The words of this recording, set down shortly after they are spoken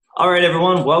All right,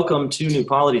 everyone, welcome to New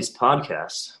Polity's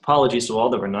podcast. Apologies to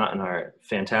all that we're not in our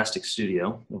fantastic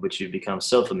studio, of which you've become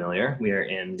so familiar. We are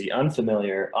in the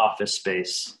unfamiliar office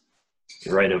space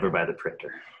right over by the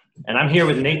printer. And I'm here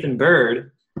with Nathan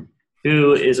Bird,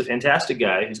 who is a fantastic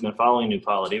guy who's been following New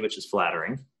Polity, which is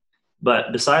flattering.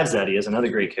 But besides that, he has another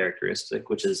great characteristic,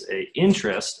 which is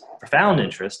profound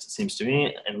interest, it seems to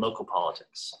me, in local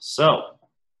politics. So,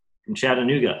 from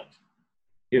Chattanooga,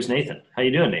 here's Nathan. How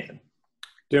you doing, Nathan?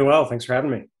 Doing well. Thanks for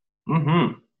having me.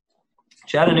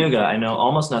 Chattanooga, I know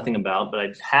almost nothing about, but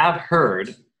I have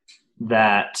heard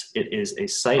that it is a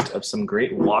site of some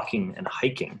great walking and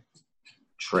hiking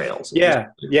trails.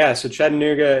 Yeah. So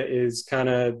Chattanooga is kind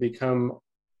of become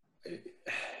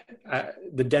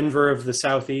the Denver of the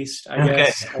Southeast, I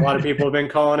guess. A lot of people have been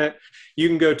calling it. You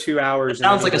can go 2 hours. It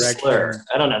sounds like a slur.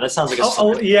 I don't know. That sounds like a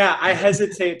slur. Oh, yeah. I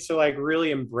hesitate to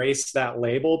really embrace that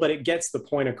label, but it gets the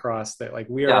point across that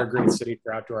we are a great city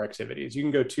for outdoor activities. You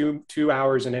can go two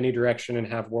hours in any direction and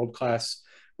have world-class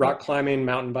rock climbing,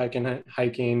 mountain biking,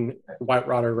 hiking,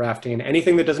 whitewater rafting,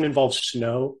 anything that doesn't involve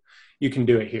snow. You can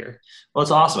do it here. Well,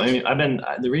 it's awesome. I mean,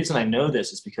 the reason I know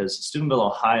this is because Steubenville,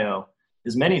 Ohio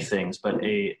is many things, but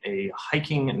a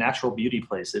hiking natural beauty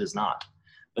place it is not.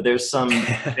 But there's some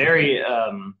very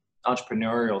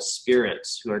entrepreneurial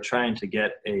spirits who are trying to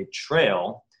get a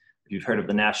trail. If you've heard of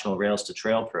the National Rails to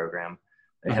Trail program,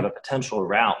 they have a potential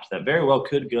route that very well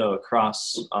could go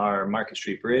across our Market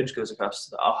Street Bridge, goes across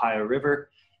the Ohio River.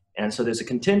 And so there's a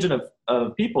contingent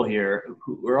of people here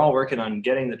who are all working on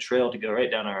getting the trail to go right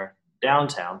down our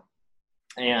downtown.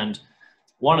 And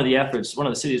one of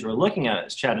the cities we're looking at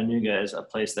is Chattanooga, as a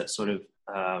place that sort of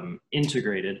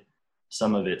integrated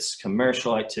some of its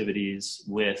commercial activities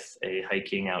with a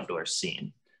hiking outdoor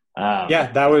scene.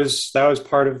 That was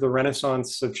part of the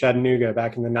renaissance of Chattanooga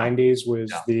back in the 90s.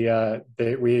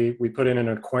 We put in an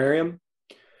aquarium.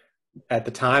 At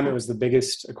the time, it was the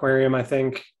biggest aquarium, I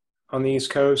think, on the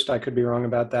East Coast. I could be wrong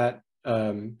about that.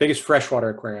 Biggest freshwater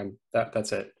aquarium.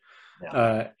 That's it.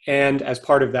 Yeah. And as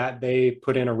part of that, they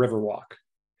put in a river walk.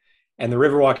 And the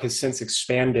Riverwalk has since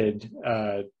expanded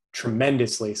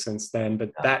tremendously since then.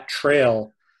 But that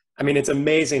trail, I mean, it's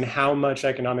amazing how much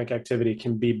economic activity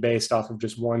can be based off of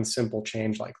just one simple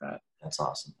change like that. That's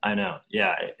awesome. I know.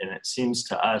 Yeah. And it seems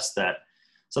to us that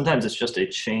sometimes it's just a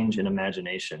change in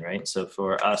imagination, right? So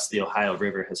for us, the Ohio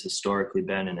River has historically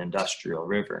been an industrial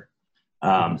river.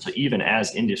 So even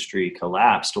as industry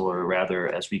collapsed, or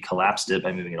rather as we collapsed it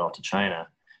by moving it all to China,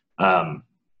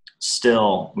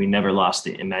 still, we never lost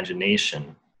the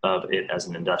imagination of it as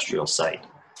an industrial site.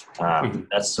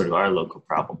 That's sort of our local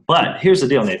problem. But here's the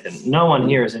deal, Nathan. No one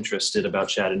here is interested about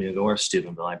Chattanooga or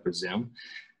Steubenville, I presume,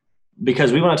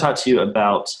 because we want to talk to you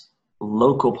about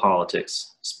local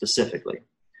politics specifically.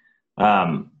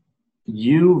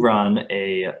 You run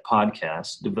a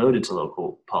podcast devoted to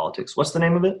local politics. What's the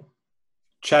name of it?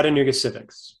 Chattanooga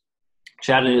Civics.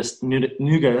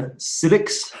 Chattanooga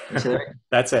Civics?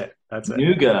 That's it.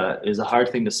 Nooga is a hard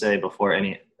thing to say before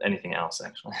anything else,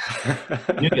 actually.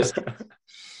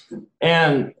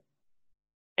 And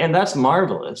that's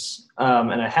marvelous.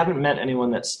 And I haven't met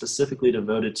anyone that's specifically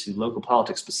devoted to local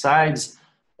politics besides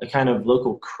a kind of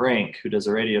local crank who does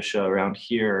a radio show around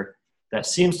here that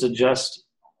seems to just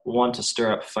want to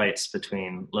stir up fights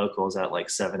between locals at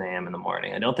 7 a.m. in the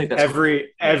morning. I don't think that's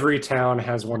every town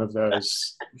has one of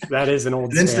those. That is an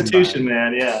old institution,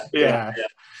 man. Yeah.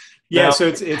 So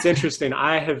it's interesting.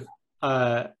 I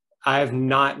have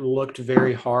not looked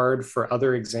very hard for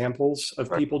other examples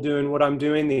of people doing what I'm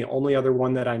doing. The only other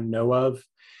one that I know of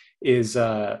is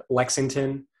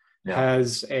Lexington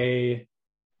has a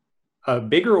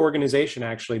bigger organization.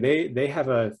 Actually, they have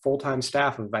a full-time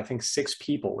staff of, I think, 6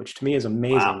 people, which to me is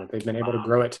amazing that they've been able to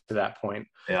grow it to that point.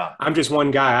 Yeah. I'm just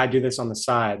one guy. I do this on the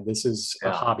side. This is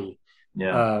a hobby.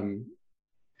 Yeah.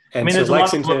 And there's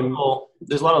Lexington,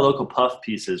 there's a lot of local puff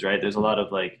pieces, right? There's a lot of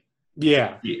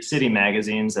city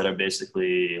magazines that are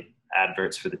basically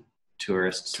adverts for the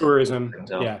tourism.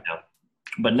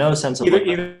 But no sense of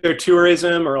either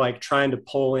tourism or touring to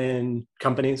pull in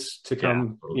companies to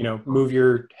come, move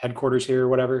your headquarters here or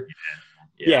whatever.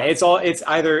 Yeah. It's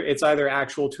either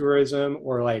actual tourism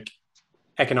or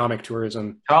economic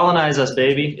tourism. Colonize us,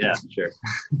 baby. Yeah, sure.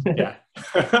 Yeah.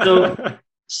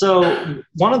 So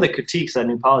one of the critiques that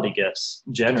New Polity gets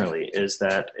generally is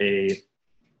that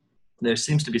there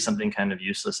seems to be something kind of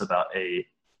useless about a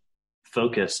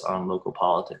focus on local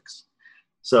politics.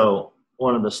 So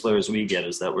one of the slurs we get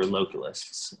is that we're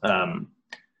localists,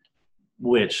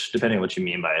 which, depending on what you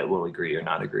mean by it, we'll agree or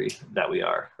not agree that we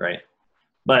are, right?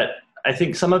 But I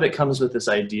think some of it comes with this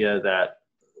idea that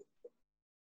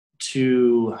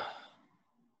to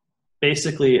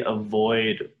basically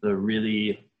avoid the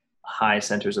really high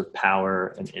centers of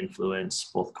power and influence,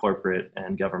 both corporate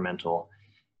and governmental,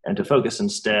 and to focus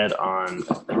instead on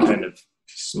a kind of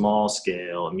small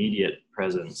scale, immediate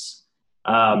presence,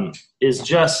 is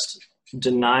just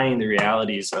denying the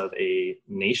realities of a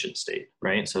nation state,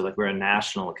 right? So like we're a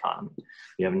national economy,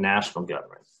 we have a national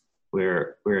government,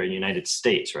 we're a United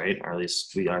States, right? Or at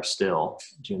least we are still.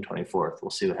 June 24th.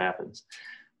 We'll see what happens.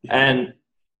 And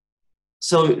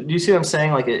so do you see what I'm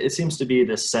saying? Like it seems to be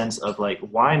this sense of like,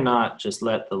 why not just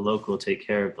let the local take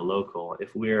care of the local?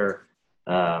 If we're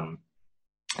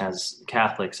as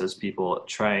Catholics, as people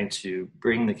trying to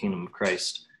bring the kingdom of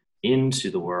Christ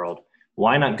into the world,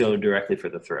 why not go directly for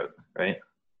the throat, right?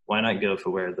 Why not go for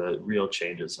where the real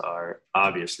changes are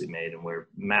obviously made and where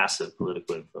massive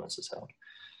political influence is held?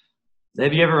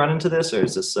 Have you ever run into this, or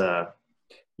is this?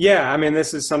 Yeah, I mean,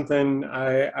 this is something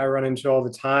I run into all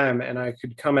the time, and I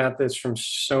could come at this from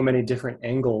so many different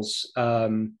angles.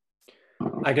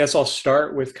 I guess I'll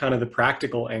start with kind of the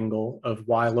practical angle of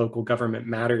why local government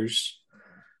matters.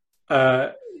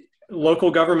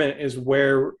 Local government is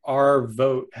where our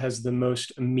vote has the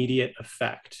most immediate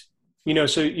effect. You know,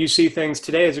 so you see things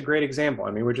today as a great example.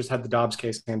 I mean, we just had the Dobbs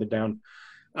case handed down.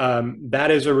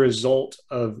 That is a result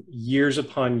of years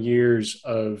upon years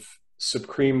of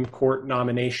Supreme Court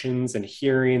nominations and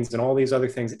hearings and all these other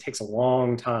things. It takes a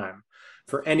long time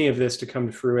for any of this to come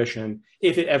to fruition,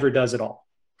 if it ever does at all.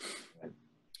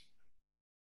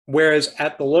 Whereas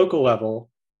at the local level,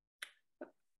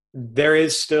 there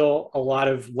is still a lot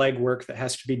of legwork that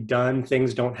has to be done.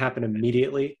 Things don't happen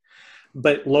immediately,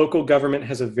 but local government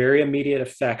has a very immediate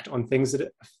effect on things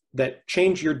that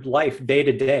change your life day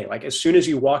to day. Like as soon as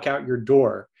you walk out your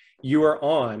door, you are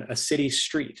on a city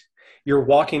street. You're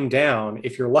walking down,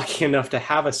 if you're lucky enough to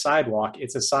have a sidewalk,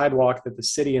 it's a sidewalk that the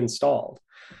city installed.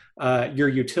 Your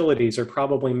utilities are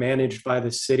probably managed by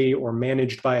the city or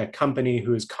managed by a company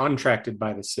who is contracted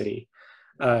by the city.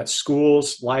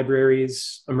 Schools,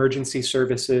 libraries, emergency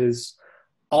services,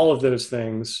 all of those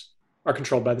things are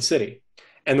controlled by the city.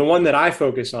 And the one that I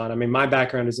focus on, I mean, my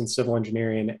background is in civil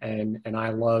engineering, and I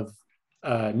love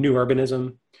new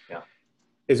urbanism. Yeah.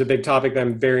 Is a big topic that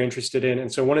I'm very interested in. And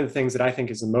so one of the things that I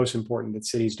think is the most important that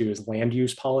cities do is land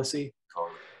use policy.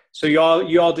 So you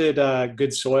all did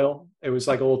Good Soil. It was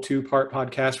like a little 2-part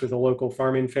podcast with a local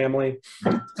farming family.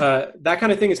 That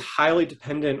kind of thing is highly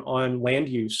dependent on land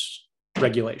use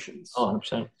regulations. Oh,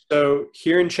 100%. So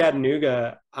here in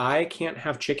Chattanooga, I can't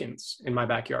have chickens in my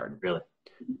backyard. Really?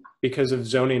 Because of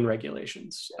zoning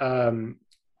regulations.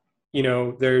 You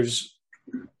know, there's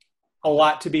a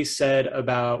lot to be said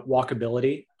about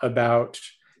walkability, about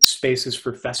spaces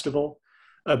for festival,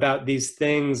 about these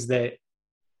things that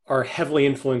are heavily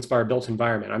influenced by our built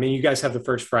environment. I mean, you guys have the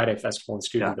First Friday Festival in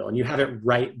Steubenville, and you have it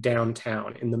right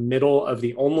downtown in the middle of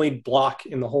the only block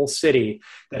in the whole city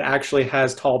that actually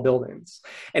has tall buildings.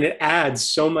 And it adds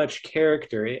so much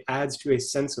character. It adds to a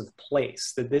sense of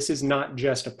place, that this is not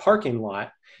just a parking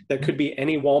lot that could be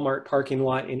any Walmart parking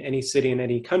lot in any city in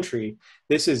any country.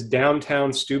 This is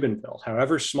downtown Steubenville.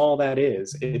 However small that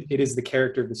is, it is the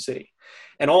character of the city.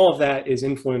 And all of that is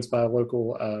influenced by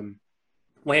local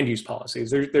land use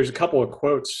policies. There's a couple of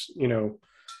quotes. You know,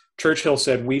 Churchill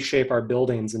said, "We shape our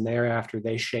buildings and thereafter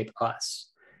they shape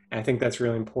us." And I think that's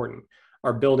really important.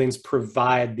 Our buildings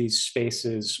provide these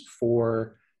spaces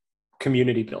for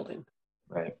community building.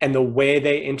 Right. And the way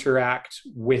they interact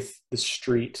with the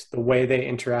street, the way they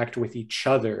interact with each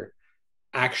other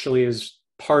actually is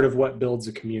part of what builds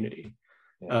a community.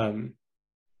 Yeah.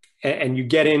 And you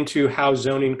get into how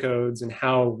zoning codes and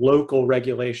how local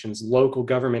regulations, local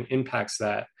government impacts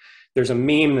that. There's a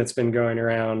meme that's been going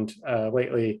around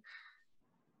lately.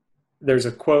 There's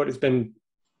a quote, it's been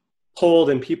pulled,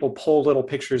 and people pull little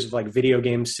pictures of like video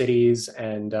game cities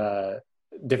and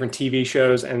different TV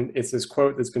shows. And it's this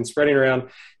quote that's been spreading around: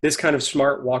 "This kind of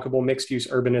smart, walkable, mixed-use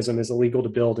urbanism is illegal to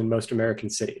build in most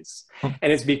American cities."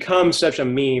 And it's become such a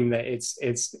meme that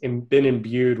it's been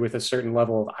imbued with a certain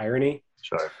level of irony.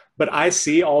 Sure. But I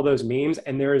see all those memes,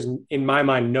 and there is, in my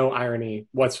mind, no irony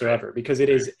whatsoever, because it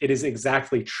is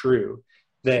exactly true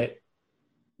that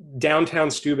downtown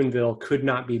Steubenville could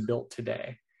not be built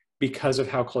today because of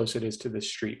how close it is to the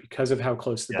street, because of how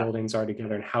close the buildings are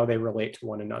together and how they relate to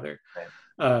one another. Right.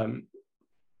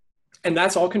 And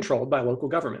that's all controlled by local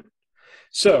government.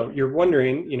 So you're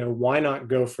wondering, you know, why not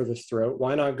go for the throat?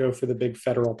 Why not go for the big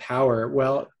federal power?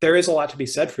 Well, there is a lot to be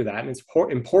said for that. And it's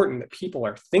important that people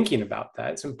are thinking about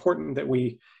that. It's important that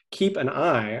we keep an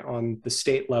eye on the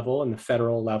state level and the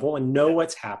federal level and know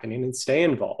what's happening and stay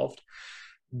involved.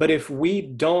 But if we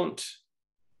don't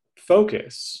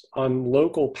focus on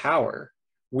local power,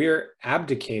 we're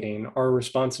abdicating our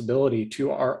responsibility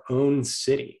to our own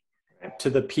city, to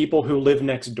the people who live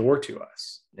next door to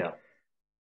us. Yeah.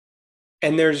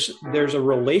 And there's a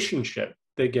relationship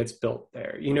that gets built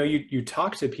there. You know, you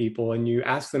talk to people and you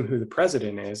ask them who the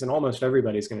president is, and almost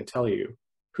everybody's going to tell you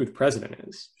who the president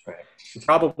is. Right.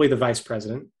 Probably the vice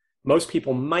president. Most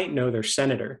people might know their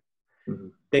senator.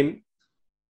 Mm-hmm.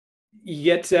 You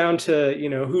get down to, you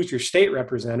know, who's your state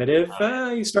representative,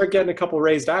 you start getting a couple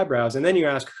raised eyebrows, and then you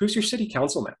ask, who's your city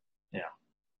councilman? Yeah.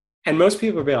 And most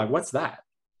people will be like, what's that?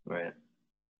 Right.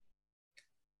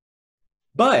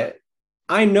 But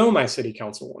I know my city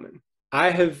councilwoman.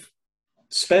 I have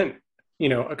spent, you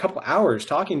know, a couple hours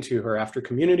talking to her after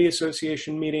community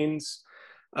association meetings.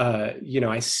 You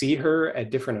know, I see her at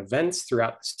different events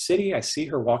throughout the city. I see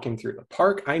her walking through the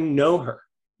park. I know her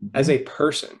as a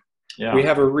person. Yeah. We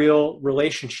have a real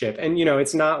relationship. And, you know,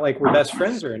 it's not like we're best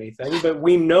friends or anything, but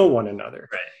we know one another.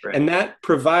 Right. And that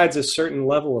provides a certain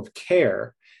level of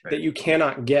care that you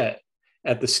cannot get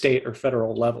at the state or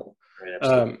federal level.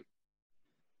 Right,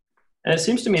 and it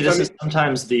seems to me this is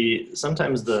sometimes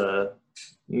the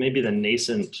maybe the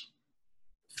nascent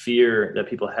fear that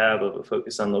people have of a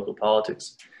focus on local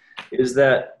politics is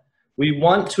that we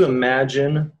want to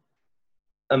imagine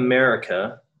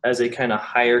America as a kind of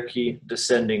hierarchy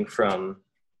descending from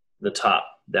the top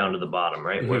down to the bottom,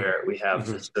 right? Mm-hmm. Where we have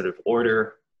this sort of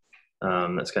order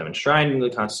that's kind of enshrined in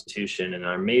the Constitution and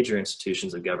our major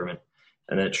institutions of government,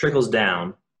 and then it trickles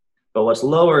down. But what's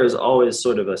lower is always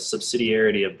sort of a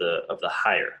subsidiarity of the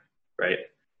higher, right?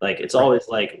 Like it's always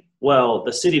like, well,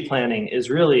 the city planning is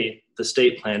really the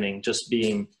state planning just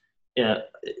being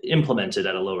implemented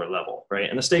at a lower level, right?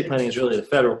 And the state planning is really the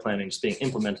federal planning just being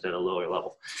implemented at a lower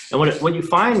level. And what you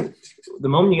find the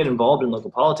moment you get involved in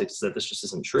local politics is that this just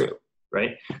isn't true,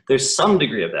 right? There's some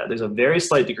degree of that. There's a very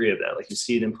slight degree of that. Like you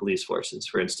see it in police forces,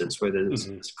 for instance, where there's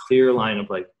this clear line of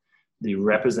like the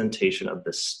representation of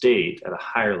the state at a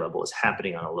higher level is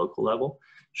happening on a local level.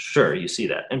 Sure, you see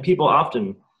that. And people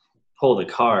often pull the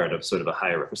card of sort of a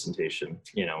higher representation,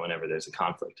 you know, whenever there's a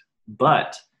conflict.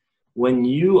 But when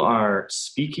you are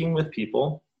speaking with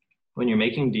people, when you're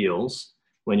making deals,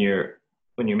 when you're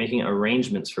making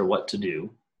arrangements for what to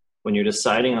do, when you're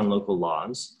deciding on local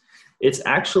laws, it's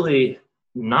actually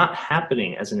not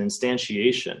happening as an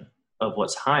instantiation of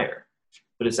what's higher,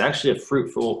 but it's actually a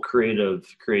fruitful creative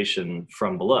creation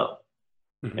from below.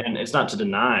 Mm-hmm. And it's not to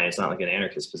deny, it's not like an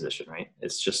anarchist position, right?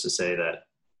 It's just to say that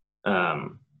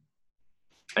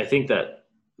I think that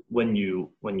when you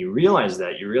realize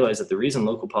that, you realize that the reason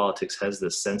local politics has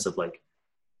this sense of like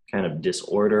kind of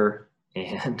disorder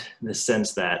and the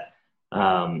sense that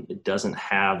it doesn't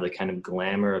have the kind of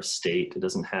glamour of state, it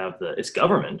doesn't have it's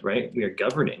government, right? We are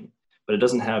governing, but it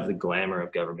doesn't have the glamour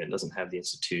of government, it doesn't have the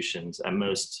institutions. And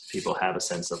most people have a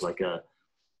sense of like a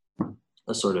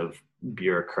sort of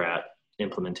bureaucrat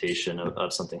implementation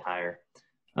of something higher.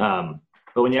 But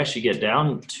when you actually get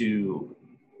down to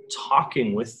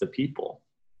talking with the people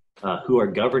who are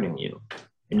governing you,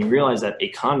 and you realize that a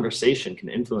conversation can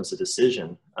influence a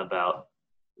decision about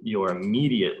your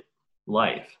immediate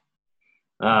life,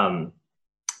 then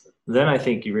I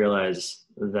think you realize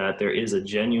that there is a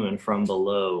genuine from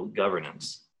below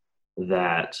governance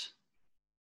that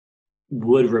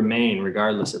would remain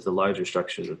regardless if the larger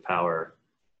structures of power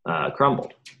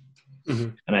crumbled. Mm-hmm.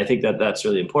 And I think that that's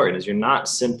really important, is you're not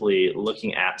simply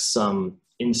looking at some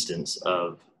instance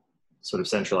of sort of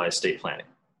centralized state planning,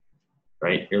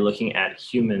 right? You're looking at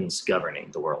humans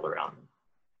governing the world around them.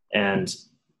 And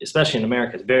especially in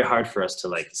America, it's very hard for us to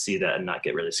like see that and not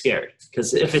get really scared.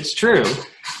 Because if it's true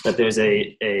that there's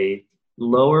a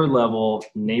lower level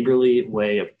neighborly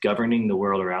way of governing the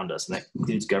world around us, and that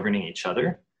includes governing each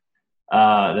other,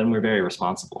 then we're very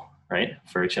responsible, right?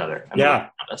 For each other. And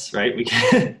us, right?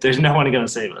 There's no one going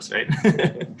to save us, right?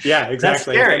 Yeah,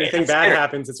 exactly. If anything bad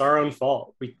happens, it's our own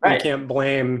fault. We can't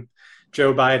blame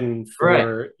Joe Biden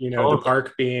for, the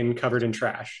park being covered in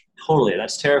trash. Totally.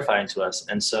 That's terrifying to us.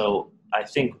 And so I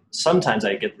think sometimes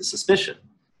I get the suspicion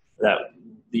that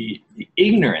the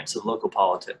ignorance of local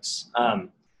politics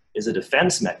is a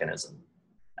defense mechanism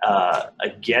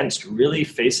against really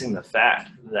facing the fact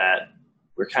that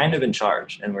we're kind of in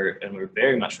charge and we're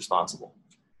very much responsible.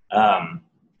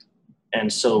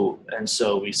 And so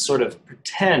we sort of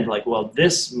pretend like, well,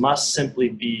 this must simply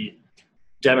be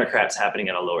Democrats happening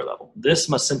at a lower level. This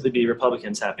must simply be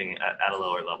Republicans happening at a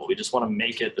lower level. We just want to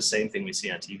make it the same thing we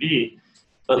see on TV.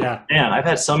 But man, I've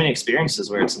had so many experiences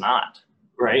where it's not,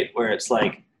 right? Where it's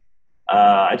like,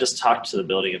 I just talked to the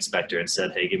building inspector and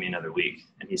said, hey, give me another week.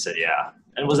 And he said, yeah.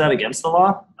 And was that against the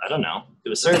law? I don't know. It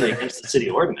was certainly against the city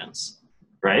ordinance,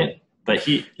 right? But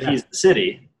he's the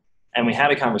city. And we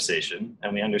had a conversation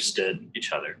and we understood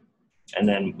each other. And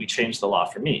then we changed the law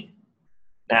for me.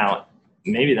 Now,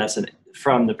 maybe that's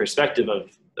from the perspective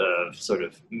of sort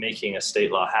of making a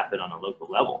state law happen on a local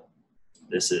level.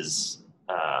 This is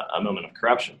a moment of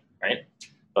corruption, right?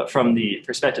 But from the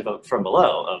perspective from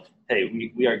below of,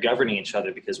 hey, we are governing each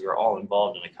other because we're all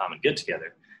involved in a common good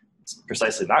together. It's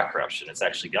precisely not corruption. It's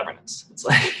actually governance. It's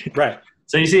like, right.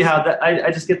 So you see how that, I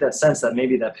just get that sense that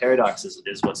maybe that paradox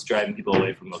is what's driving people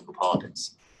away from local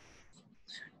politics.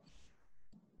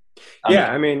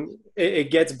 Yeah, I mean, it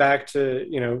gets back to,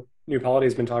 New Polity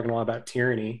has been talking a lot about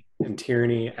tyranny, and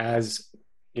tyranny as,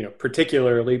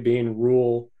 particularly being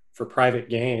rule for private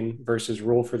gain versus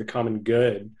rule for the common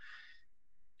good.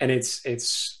 And it's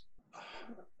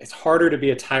harder to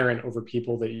be a tyrant over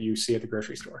people that you see at the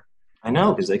grocery store. I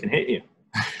know, because they can hate you.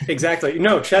 Exactly.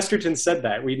 No, Chesterton said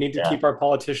that. We need to keep our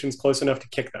politicians close enough to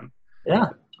kick them. Yeah,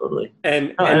 totally.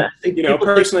 And I think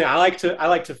personally, I like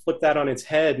to flip that on its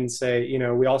head and say,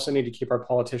 we also need to keep our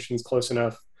politicians close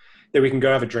enough that we can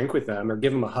go have a drink with them or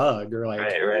give them a hug or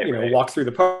walk through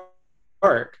the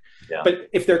park. Yeah. But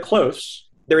if they're close,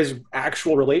 there is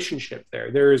actual relationship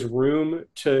there. There is room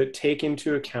to take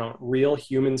into account real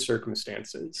human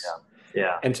circumstances.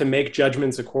 Yeah. And to make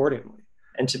judgments accordingly.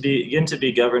 And to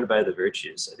be governed by the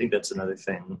virtues. I think that's another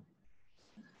thing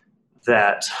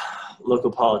that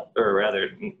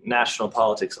national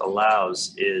politics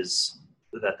allows, is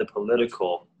that the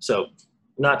political, so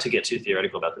not to get too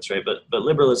theoretical about this, right? But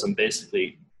liberalism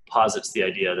basically posits the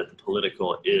idea that the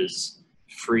political is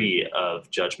free of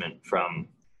judgment from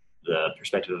the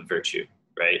perspective of virtue,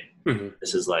 right? Mm-hmm.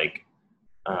 This is like,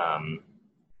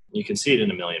 you can see it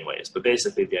in a million ways, but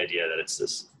basically the idea that it's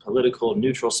this political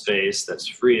neutral space that's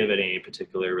free of any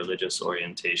particular religious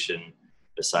orientation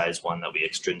besides one that we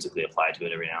extrinsically apply to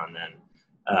it every now and then.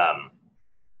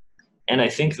 And I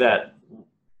think that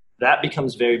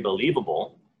becomes very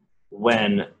believable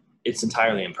when it's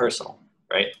entirely impersonal,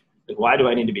 right? Like, why do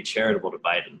I need to be charitable to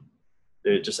Biden?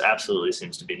 There just absolutely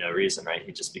seems to be no reason, right?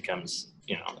 He just becomes,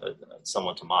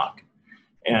 someone to mock.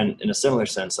 And in a similar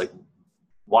sense, like,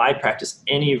 why practice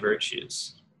any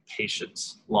virtues?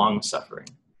 Patience, long-suffering,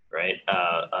 right?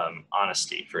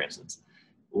 Honesty, for instance.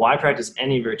 Why practice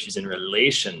any virtues in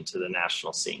relation to the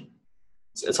national scene?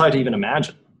 It's hard to even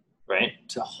imagine, right?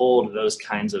 To hold those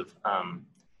kinds of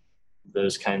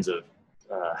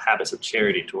habits of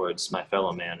charity towards my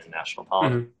fellow man in national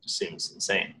politics just seems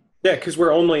insane. Yeah, because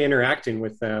we're only interacting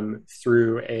with them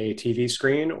through a TV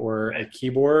screen or a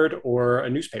keyboard or a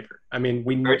newspaper. I mean,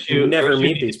 we never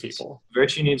meet these people.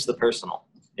 Virtue needs the personal.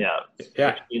 Yeah.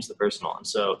 Virtue needs the personal. And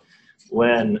so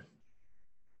when,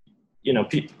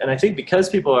 and I think because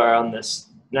people are on this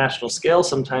national scale,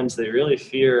 sometimes they really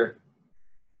fear,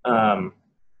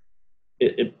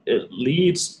 it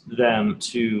leads them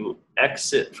to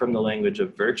exit from the language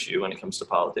of virtue when it comes to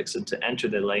politics and to enter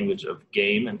the language of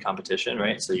game and competition,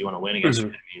 right? So you want to win against your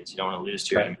enemies, you don't want to lose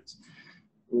to your enemies.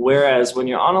 Whereas when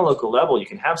you're on a local level, you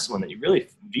can have someone that you really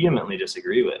vehemently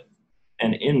disagree with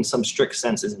and in some strict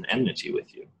sense is an enmity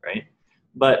with you, right?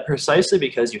 But precisely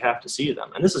because you have to see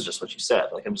them, and this is just what you said,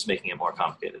 like I'm just making it more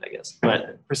complicated, I guess,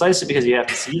 but precisely because you have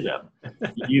to see them,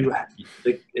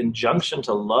 the injunction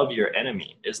to love your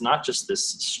enemy is not just this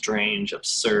strange,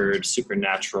 absurd,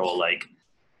 supernatural, like,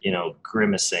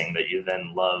 grimacing that you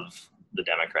then love the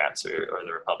Democrats or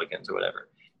the Republicans or whatever.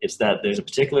 It's that there's a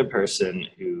particular person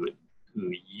who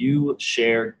you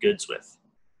share goods with,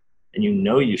 and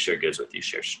you share goods with, you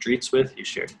share streets with, you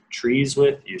share trees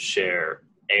with, you share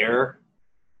air,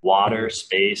 water,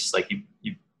 space. Like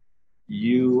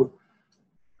you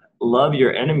love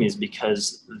your enemies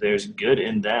because there's good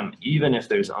in them, even if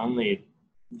there's only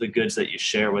the goods that you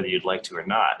share, whether you'd like to or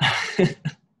not.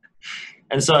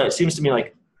 And so it seems to me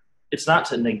like it's not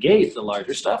to negate the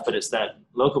larger stuff, but it's that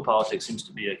local politics seems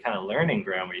to be a kind of learning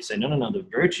ground where you say, no, the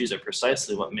virtues are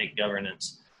precisely what make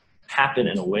governance happen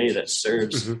in a way that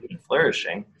serves human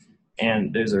flourishing.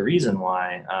 And there's a reason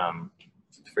why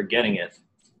forgetting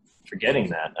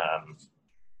that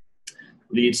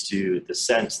leads to the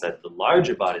sense that the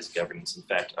larger bodies of governance, in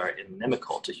fact, are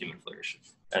inimical to human flourishing,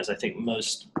 as I think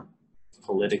most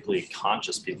politically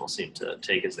conscious people seem to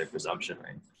take as their presumption,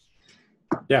 right?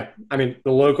 Yeah, I mean,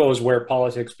 the local is where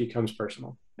politics becomes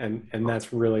personal, and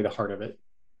that's really the heart of it.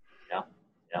 Yeah,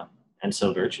 and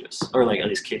so virtuous, or like at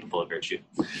least capable of virtue.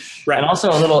 Right. And also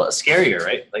a little scarier,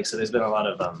 right? Like, so there's been a lot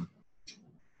of,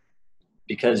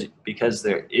 because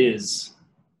there is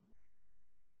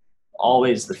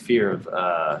always the fear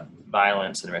of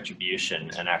violence and retribution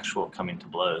and actual coming to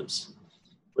blows,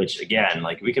 which again,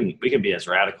 like we can be as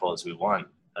radical as we want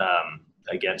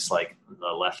against like the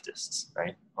leftists,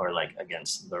 right? Or like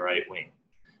against the right wing.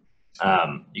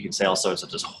 You can say all sorts of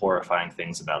just horrifying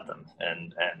things about them.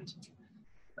 And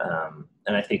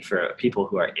I think for people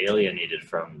who are alienated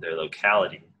from their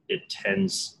locality, it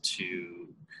tends to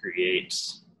create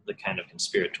the kind of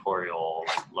conspiratorial,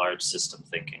 like, large system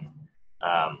thinking,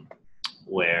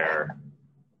 where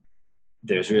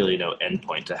there's really no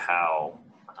endpoint to how,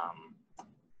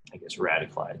 I guess,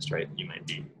 radicalized, right, you might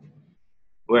be.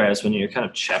 Whereas when you're kind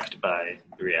of checked by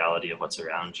the reality of what's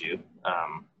around you,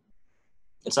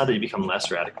 it's not that you become less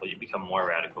radical, you become more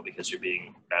radical because you're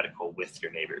being radical with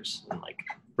your neighbors and like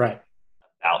right.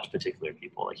 about particular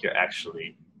people. Like you're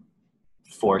actually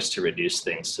forced to reduce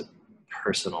things to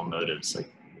personal motives,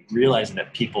 like realizing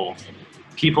that people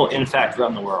in fact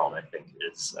run the world, I think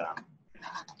is a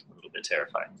little bit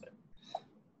terrifying.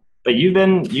 But you've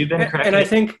been correct. And I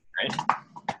think, right?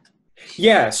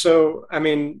 Yeah. So, I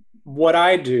mean, what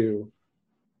I do,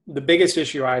 the biggest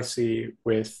issue I see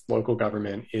with local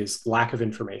government is lack of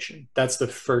information. That's the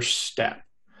first step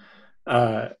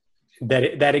that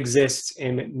exists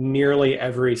in nearly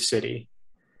every city.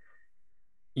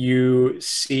 You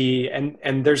see,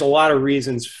 and there's a lot of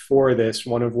reasons for this,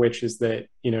 one of which is that,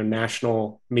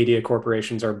 national media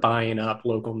corporations are buying up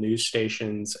local news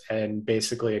stations and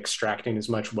basically extracting as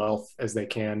much wealth as they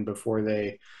can before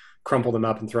they crumple them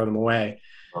up and throw them away.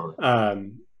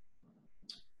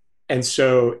 And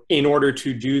so in order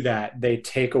to do that, they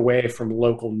take away from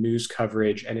local news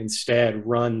coverage and instead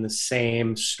run the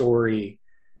same story,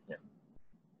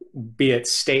 be it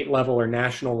state level or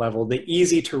national level, the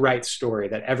easy to write story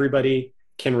that everybody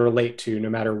can relate to no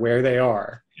matter where they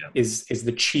are is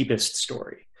the cheapest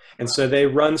story. And so they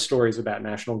run stories about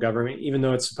national government, even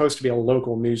though it's supposed to be a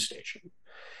local news station.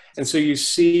 And so you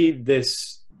see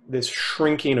this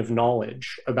shrinking of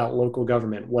knowledge about local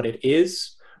government, what it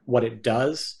is, what it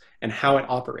does, and how it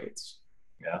operates.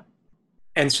 Yeah.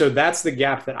 And so that's the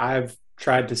gap that I've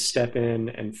tried to step in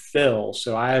and fill.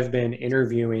 So I've been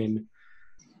interviewing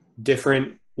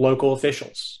different local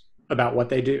officials about what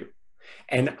they do.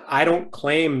 And I don't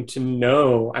claim to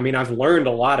know, I mean, I've learned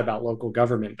a lot about local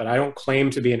government, but I don't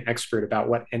claim to be an expert about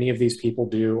what any of these people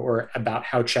do or about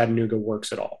how Chattanooga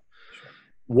works at all.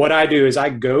 What I do is I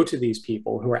go to these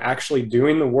people who are actually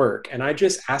doing the work and I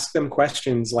just ask them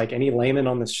questions like any layman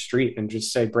on the street and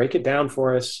just say, break it down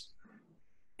for us.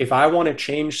 If I want to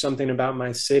change something about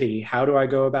my city, how do I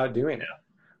go about doing it?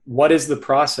 What is the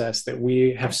process that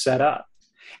we have set up?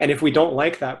 And if we don't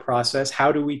like that process,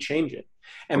 how do we change it?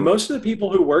 And most of the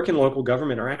people who work in local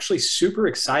government are actually super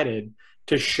excited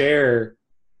to share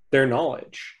their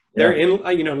knowledge. They're in,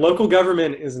 local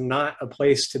government is not a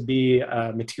place to be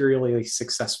materially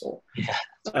successful.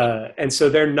 And so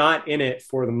they're not in it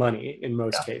for the money in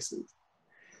most cases.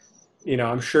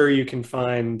 I'm sure you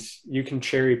can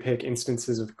cherry pick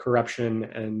instances of corruption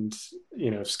and,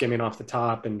 skimming off the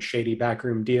top and shady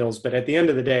backroom deals. But at the end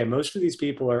of the day, most of these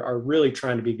people are really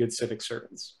trying to be good civic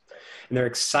servants and they're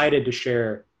excited to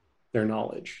share their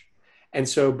knowledge. And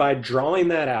so by drawing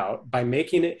that out, by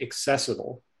making it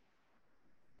accessible,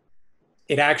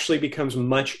 it actually becomes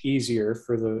much easier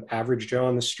for the average Joe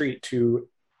on the street to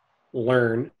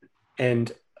learn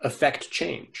and affect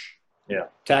change.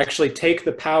 To actually take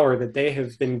the power that they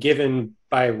have been given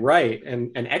by right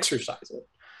and exercise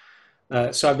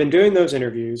it. So I've been doing those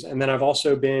interviews, and then I've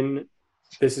also been,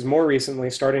 this is more recently,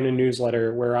 starting a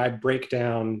newsletter where I break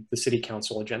down the city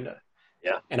council agenda.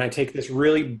 And I take this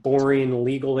really boring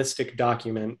legalistic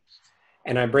document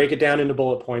and I break it down into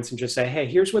bullet points and just say, hey,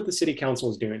 here's what the city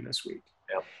council is doing this week.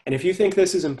 And if you think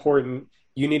this is important,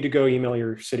 you need to go email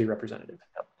your city representative.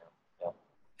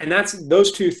 And that's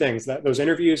those two things, those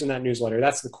interviews and that newsletter,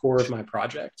 that's the core of my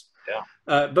project.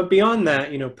 But beyond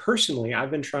that, personally,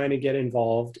 I've been trying to get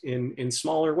involved in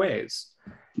smaller ways.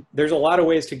 There's a lot of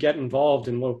ways to get involved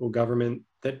in local government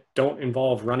that don't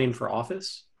involve running for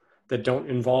office, that don't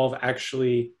involve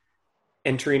actually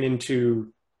entering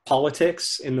into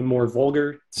politics in the more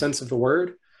vulgar sense of the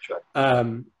word.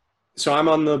 So I'm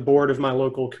on the board of my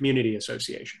local community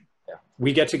association.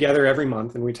 We get together every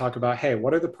month and we talk about, hey,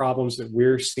 what are the problems that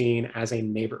we're seeing as a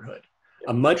neighborhood,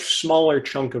 a much smaller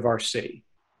chunk of our city?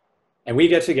 And we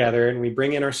get together and we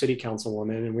bring in our city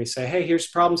councilwoman and we say, hey, here's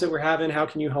problems that we're having. How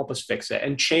can you help us fix it?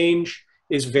 And change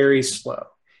is very slow.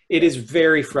 It is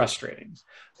very frustrating,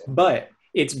 but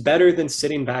it's better than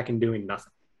sitting back and doing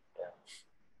nothing.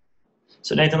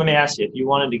 So Nathan, let me ask you, if you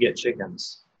wanted to get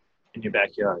chickens in your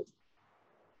backyard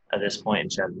at this point in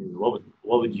Chattanooga,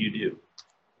 what would you do?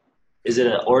 Is it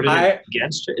an ordinance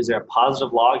against? Is there a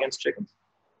positive law against chickens?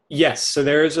 Yes. So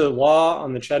there is a law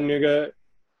on the Chattanooga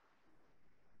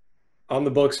on the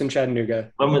books in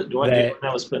Chattanooga. When that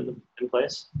was put in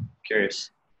place? Curious.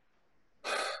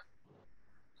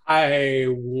 I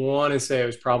want to say it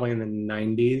was probably in the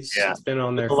 90s. Yeah. It's been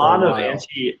on There's there a for a lot of while.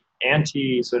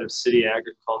 anti sort of city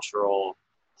agricultural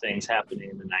things happening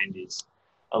in the 90s.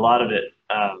 A lot of it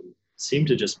seemed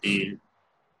to just be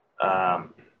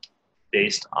um,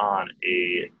 based on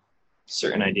a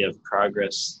certain idea of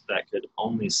progress that could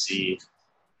only see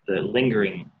the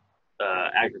lingering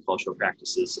agricultural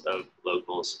practices of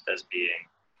locals as being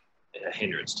a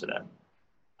hindrance to that.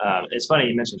 It's funny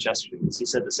you mentioned Chesterton because he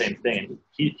said the same thing. And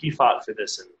he fought for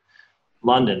this in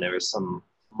London. There were some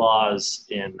laws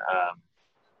in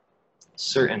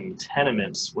certain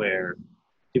tenements where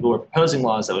people were proposing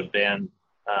laws that would ban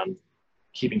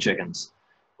keeping chickens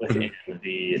within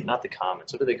the, not the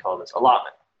commons, what do they call this?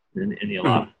 Allotment, in the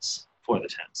allotments for the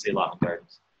tenants, the allotment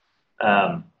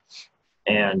gardens.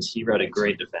 And he wrote a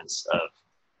great defense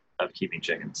of keeping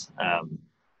chickens,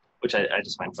 which I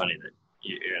just find funny that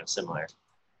you're in a similar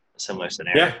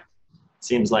scenario. Yeah. It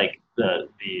seems like the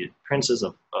princes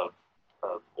of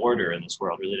order in this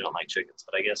world really don't like chickens,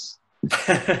 but I guess.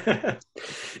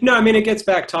 No, I mean, it gets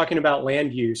back talking about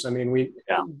land use. I mean,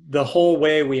 Yeah. the whole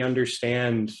way we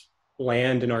understand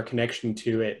land and our connection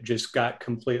to it just got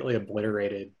completely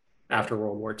obliterated after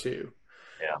World War II.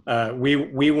 Yeah.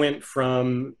 We went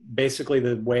from basically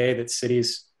the way that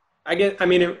cities, I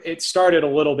mean, it started a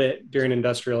little bit during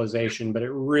industrialization, but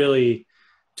it really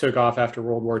took off after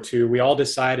World War II. We all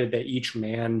decided that each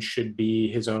man should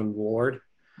be his own lord.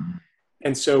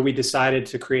 And so we decided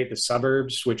to create the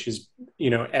suburbs, which is,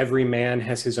 every man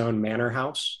has his own manor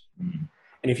house.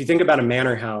 And if you think about a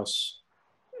manor house,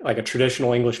 like a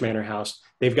traditional English manor house,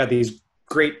 they've got these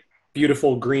great,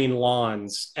 beautiful green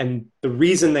lawns. And the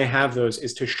reason they have those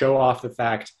is to show off the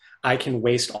fact I can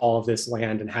waste all of this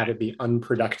land and have it be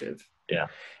unproductive. Yeah.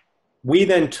 We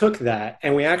then took that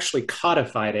and we actually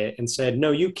codified it and said, no,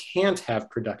 you can't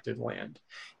have productive land.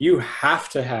 You have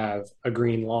to have a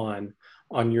green lawn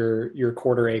on your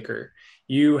quarter acre.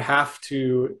 You have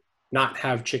to not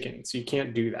have chickens. You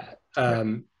can't do that.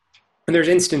 And there's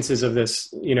instances of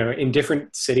this, in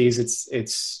different cities,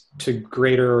 it's to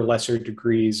greater or lesser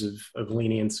degrees of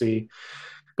leniency.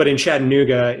 But in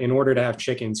Chattanooga, in order to have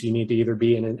chickens, you need to either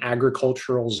be in an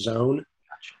agricultural zone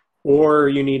or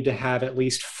you need to have at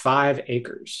least 5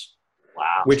 acres.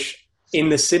 Wow. Which in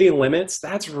the city limits,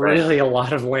 that's really a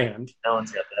lot of land. No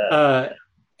one's got that.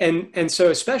 And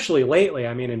so especially lately,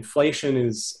 I mean, inflation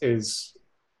is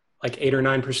like 8 or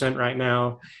 9% right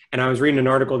now. And I was reading an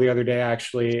article the other day,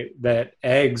 actually, that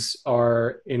eggs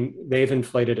they've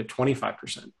inflated at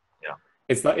 25%. Yeah.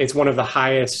 It's one of the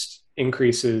highest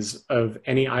increases of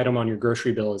any item on your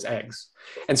grocery bill is eggs.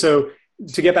 And so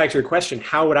to get back to your question,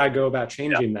 how would I go about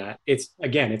changing that? It's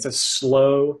a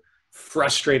slow,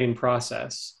 frustrating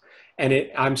process.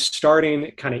 And I'm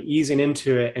starting kind of easing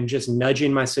into it and just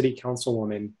nudging my city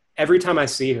councilwoman. Every time I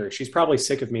see her, she's probably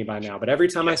sick of me by now, but every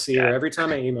time I see her, every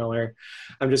time I email her,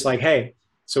 I'm just like, hey,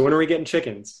 so when are we getting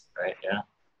chickens? Right.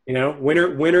 Yeah.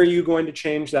 When are you going to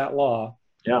change that law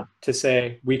to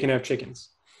say we can have chickens?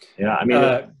 Yeah. I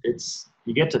mean, it's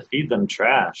you get to feed them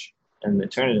trash and they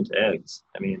turn it into eggs.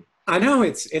 I mean, I know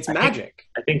it's magic.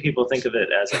 I think people think of it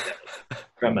as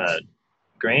from a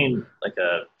grain, like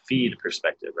a feed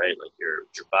perspective, right? Like you're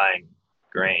buying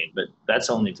grain, but that's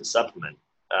only to supplement.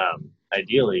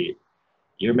 Ideally,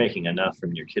 you're making enough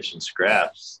from your kitchen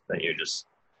scraps that you're just,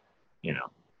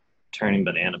 turning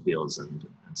banana peels and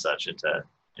such into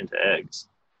eggs.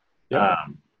 Yep.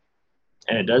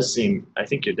 And it does seem, I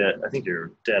think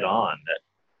you're dead on that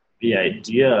the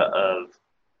idea of,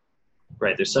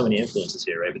 right, there's so many influences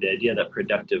here, right? But the idea that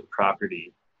productive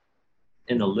property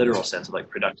in the literal sense of like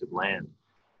productive land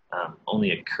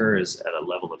only occurs at a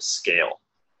level of scale,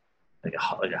 like a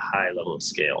high level of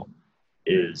scale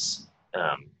is,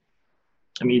 I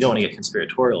mean, you don't want to get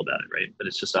conspiratorial about it, right? But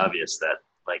it's just obvious that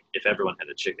like if everyone had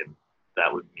a chicken,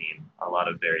 that would mean a lot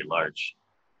of very large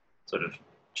sort of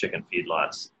chicken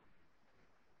feedlots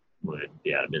would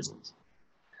be out of business.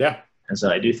 Yeah. And so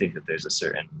I do think that there's a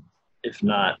certain, if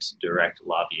not direct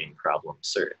lobbying problem,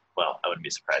 well, I wouldn't be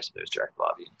surprised if there's direct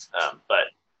lobbying, but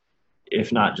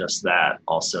if not just that,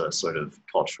 also a sort of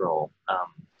cultural,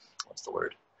 what's the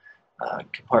word,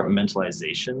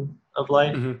 compartmentalization of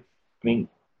life. Mm-hmm. I mean,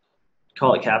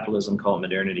 call it capitalism, call it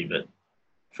modernity, but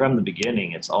from the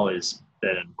beginning, it's always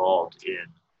been involved in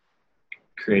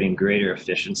creating greater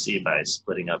efficiency by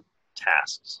splitting up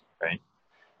tasks, right?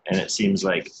 And it seems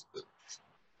like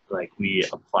we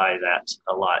apply that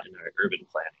a lot in our urban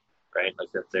planning, right?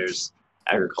 Like that there's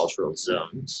agricultural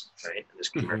zones, right? And there's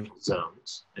commercial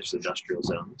zones, there's industrial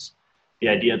zones. the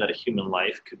idea that a human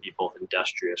life could be both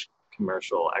industrious,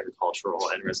 commercial, agricultural,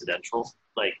 and residential,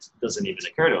 like, doesn't even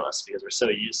occur to us because we're so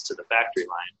used to the factory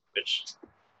line, which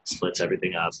splits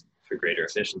everything up for greater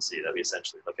efficiency, that we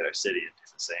essentially look at our city and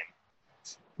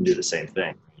do the same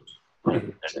thing.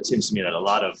 And it seems to me that a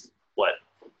lot of what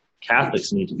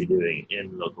Catholics need to be doing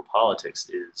in local politics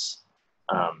is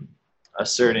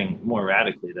asserting more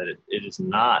radically that it is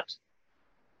not,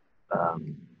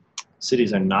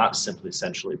 cities are not simply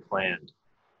centrally planned,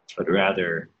 but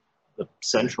rather the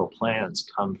central plans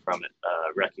come from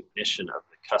a recognition of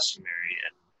the customary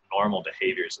and normal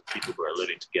behaviors of people who are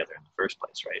living together in the first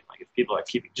place, right? Like, if people are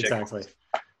keeping chickens, let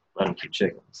them keep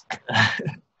chickens.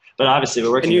 But obviously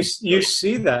we're working. And you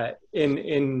see that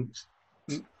in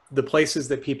the places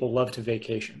that people love to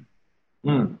vacation.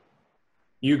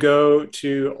 You go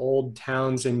to old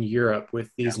towns in Europe with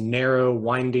these narrow,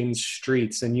 winding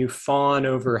streets, and you fawn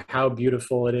over how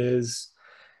beautiful it is,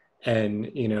 and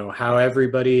you know how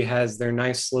everybody has their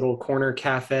nice little corner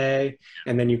cafe.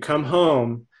 And then you come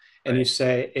home and you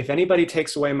say, if anybody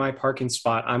takes away my parking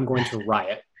spot, I'm going to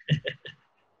riot.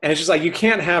 And it's just like, you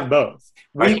can't have both.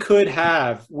 We could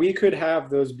have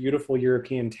those beautiful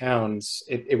European towns.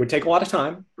 It would take a lot of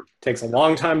time. It takes a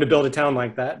long time to build a town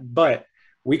like that, but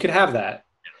we could have that.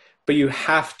 But you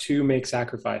have to make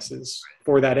sacrifices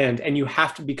for that end. And you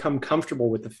have to become comfortable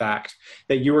with the fact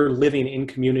that you are living in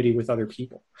community with other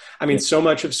people. I mean, so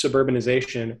much of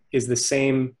suburbanization is the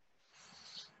same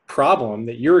problem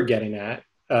that you're getting at,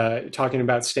 talking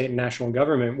about state and national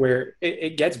government, where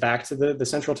it gets back to the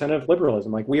central tenet of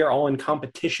liberalism. Like, we are all in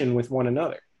competition with one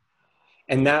another.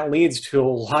 And that leads to a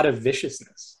lot of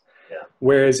viciousness.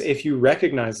 Whereas if you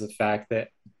recognize the fact that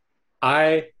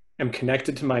I am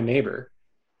connected to my neighbor,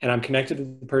 and I'm connected to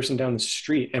the person down the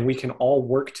street, and we can all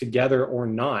work together or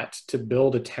not to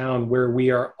build a town where we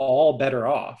are all better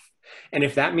off. And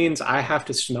if that means I have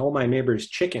to smell my neighbor's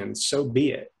chickens, so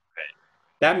be it.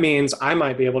 That means I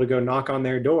might be able to go knock on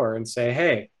their door and say,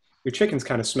 hey, your chickens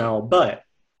kind of smell, but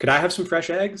could I have some fresh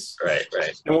eggs? Right.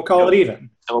 And we'll call it even. And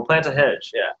we'll plant a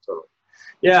hedge. Yeah, totally.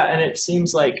 Yeah, and it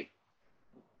seems like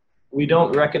we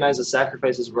don't recognize the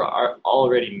sacrifices we're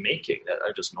already making that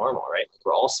are just normal, right?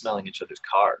 We're all smelling each other's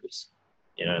cars.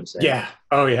 You know what I'm saying? Yeah.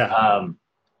 Oh, yeah.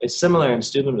 It's similar in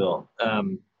Steubenville.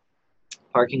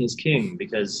 Parking is king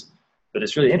but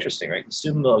it's really interesting, right?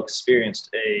 Steubenville experienced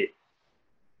a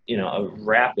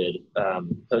rapid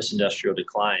post-industrial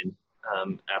decline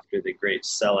after the great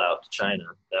sellout to China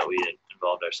that we had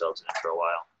involved ourselves in for a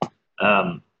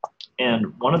while.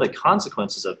 And one of the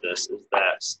consequences of this is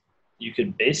that you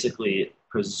could basically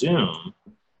presume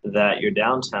that your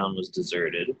downtown was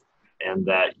deserted and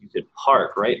that you could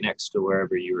park right next to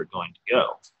wherever you were going to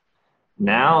go.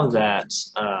 Now that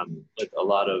with a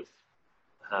lot of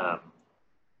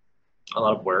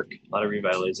work, a lot of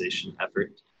revitalization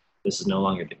effort, this is no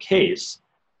longer the case.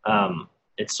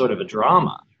 It's sort of a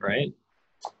drama, right?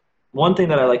 One thing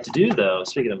that I like to do, though,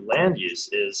 speaking of land use,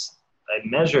 is I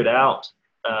measured out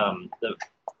the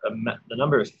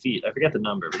number of feet, I forget the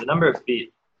number, but the number of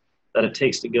feet that it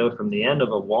takes to go from the end of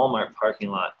a Walmart parking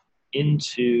lot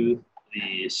into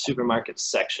the supermarket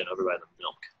section over by the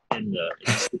milk in the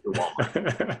super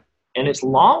Walmart. And it's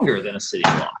longer than a city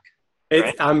block.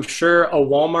 Right? I'm sure a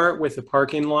Walmart with a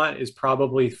parking lot is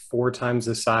probably 4 times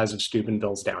the size of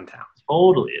Steubenville's downtown.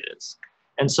 Totally it is.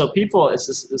 And so people, it's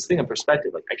this thing of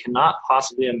perspective. Like, I cannot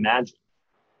possibly imagine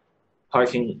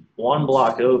parking 1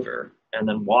 block over and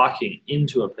then walking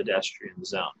into a pedestrian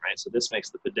zone, right? So this makes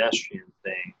the pedestrian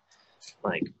thing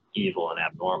like evil and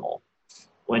abnormal.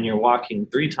 When you're walking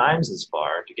 3 times as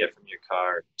far to get from your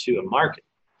car to a market.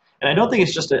 And I don't think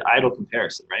it's just an idle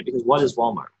comparison, right? Because what is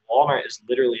Walmart? Walmart is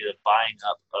literally the buying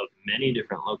up of many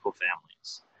different local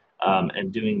families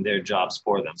and doing their jobs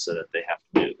for them so that they have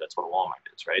to move. That's what a Walmart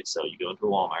is, right? So you go into a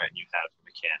Walmart and you have a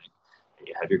mechanic, and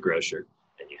you have your grocer,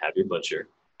 and you have your butcher,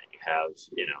 and you have,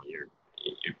 your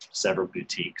several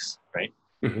boutiques, right?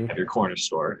 Mm-hmm. You have your corner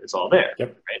store. It's all there,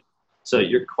 right? So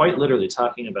you're quite literally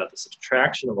talking about the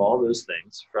subtraction of all those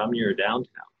things from your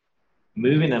downtown,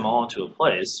 moving them all into a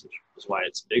place, which is why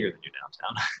it's bigger than your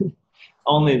downtown.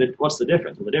 What's the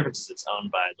difference? Well, the difference is it's owned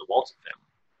by the Walton family.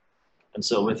 And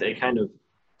so with a kind of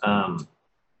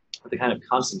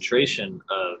concentration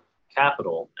of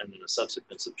capital and then a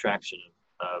subsequent subtraction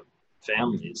of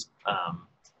families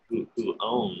who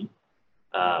own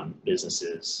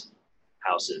businesses,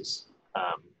 houses,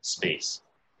 space,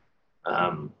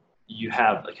 you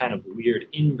have a kind of weird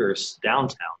inverse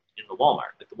downtown in the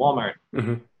Walmart. Like, the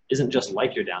Walmart isn't just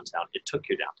like your downtown, it took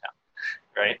your downtown,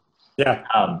 right? Yeah.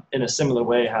 In a similar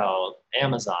way how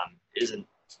Amazon isn't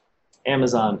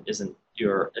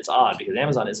it's odd because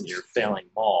Amazon isn't your failing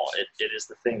mall. It is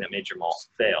the thing that made your mall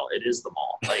fail. It is the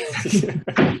mall.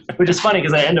 Like, which is funny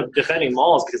because I end up defending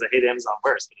malls because I hate Amazon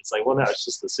worse. But it's like, well, no, it's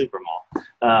just the super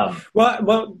mall.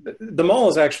 Well, the mall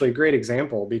is actually a great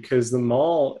example because the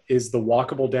mall is the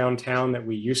walkable downtown that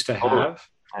we used to have.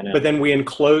 But then we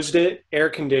enclosed it, air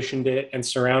conditioned it, and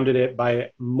surrounded it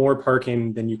by more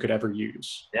parking than you could ever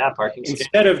use. Yeah, parking.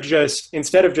 Instead of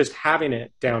just having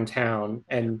it downtown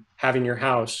and having your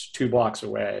house 2 blocks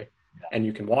away, and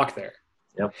you can walk there.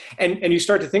 Yep. And you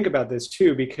start to think about this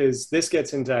too, because this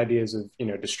gets into ideas of,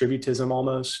 distributism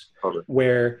almost,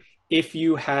 where if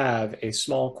you have a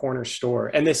small corner store,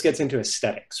 and this gets into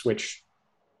aesthetics, which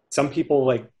some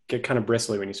people get kind of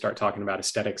bristly when you start talking about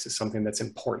aesthetics as something that's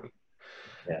important.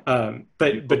 Yeah.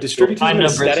 But distributism and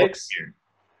aesthetics,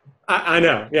 I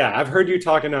know. Yeah, I've heard you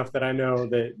talk enough that I know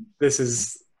that this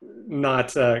is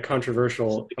not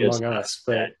controversial among us.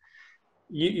 But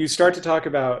you start to talk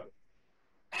about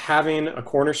having a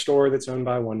corner store that's owned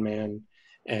by one man,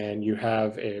 and you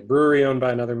have a brewery owned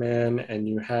by another man, and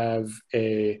you have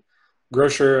a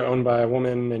grocer owned by a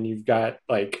woman, and you've got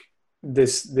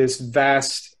this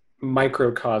vast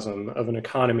microcosm of an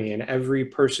economy, and every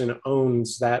person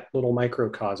owns that little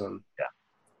microcosm. Yeah.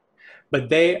 But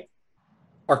they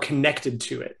are connected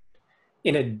to it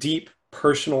in a deep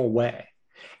personal way.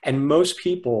 And most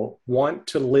people want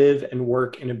to live and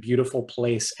work in a beautiful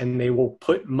place, and they will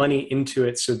put money into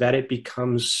it so that it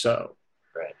becomes so.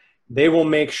 Right. They will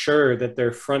make sure that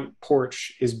their front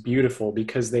porch is beautiful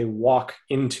because they walk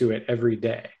into it every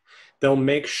day. They'll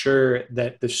make sure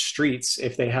that the streets,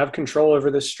 if they have control over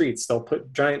the streets, they'll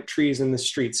put giant trees in the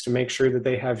streets to make sure that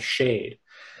they have shade.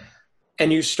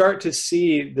 And you start to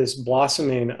see this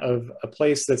blossoming of a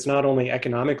place that's not only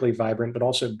economically vibrant, but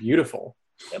also beautiful.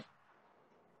 Yep.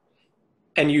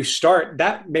 And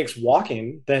that makes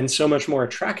walking then so much more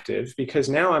attractive, because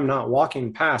now I'm not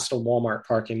walking past a Walmart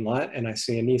parking lot and I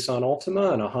see a Nissan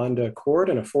Altima and a Honda Accord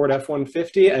and a Ford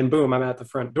F-150 and boom, I'm at the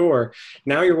front door.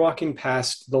 Now you're walking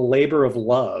past the labor of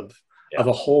love of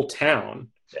a whole town.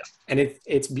 Yeah. And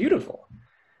it's beautiful.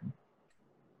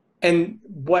 And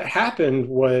what happened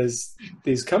was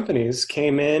these companies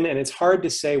came in, and it's hard to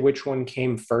say which one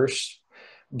came first,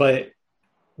 but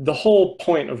the whole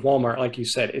point of Walmart, like you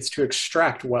said, is to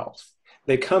extract wealth.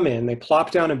 They come in, they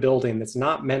plop down a building that's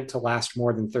not meant to last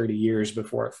more than 30 years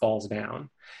before it falls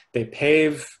down. They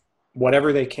pave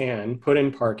whatever they can, put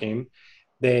in parking,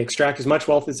 they extract as much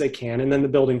wealth as they can, and then the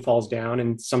building falls down,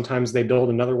 and sometimes they build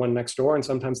another one next door, and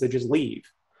sometimes they just leave.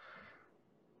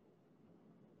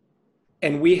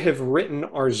 And we have written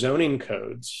our zoning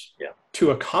codes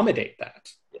to accommodate that.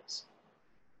 Yes.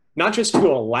 Not just to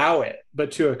allow it,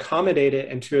 but to accommodate it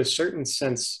and to a certain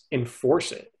sense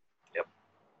enforce it. Yep.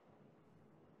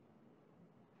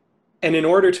 And in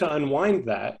order to unwind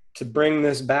that, to bring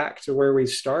this back to where we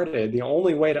started, the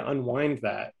only way to unwind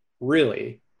that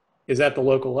really is at the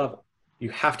local level. You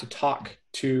have to talk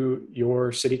to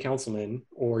your city councilman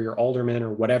or your alderman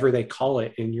or whatever they call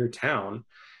it in your town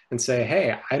and say,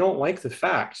 hey, I don't like the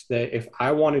fact that if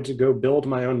I wanted to go build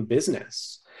my own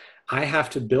business, I have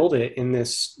to build it in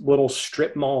this little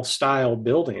strip mall style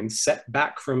building set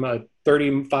back from a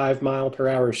 35 mile per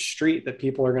hour street that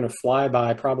people are going to fly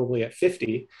by probably at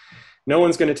 50. No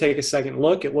one's going to take a second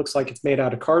look. It looks like it's made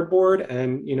out of cardboard,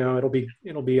 and it'll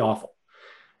be awful.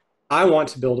 I want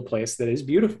to build a place that is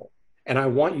beautiful, and I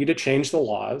want you to change the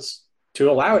laws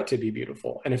to allow it to be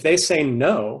beautiful. And if they say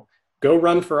no, go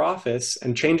run for office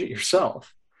and change it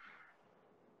yourself.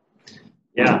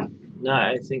 Yeah, no,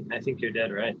 I think you're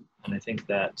dead right. And I think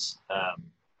that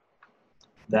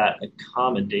that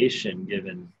accommodation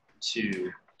given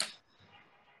to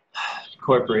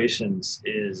corporations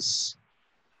is,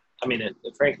 it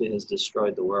frankly has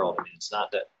destroyed the world. It's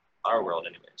not that our world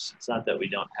anyways. It's not that we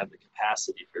don't have the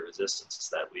capacity for resistance. It's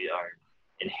that we are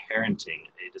inheriting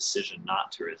a decision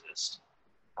not to resist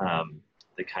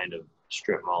the kind of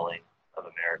strip malling of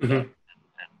America and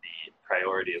the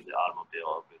priority of the automobile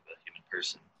over the human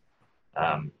person.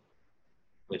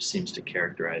 Which seems to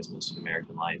characterize most of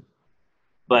American life.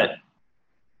 But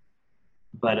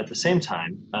at the same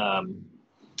time, I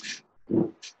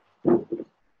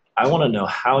want to know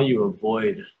how you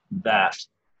avoid that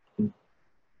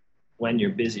when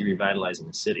you're busy revitalizing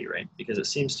the city, right? Because it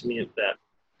seems to me that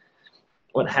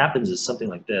what happens is something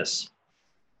like this.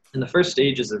 In the first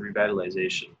stages of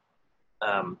revitalization,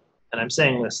 and I'm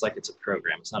saying this like it's a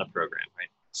program. It's not a program, right?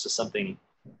 It's just something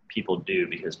people do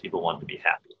because people want to be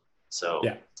happy. So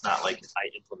It's not like I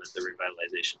implement the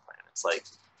revitalization plan. It's like,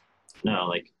 no,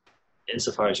 like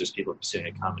insofar as just people pursuing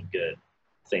a common good,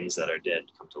 things that are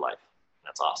dead come to life.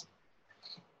 That's awesome.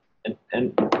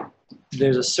 And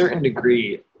there's a certain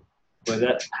degree where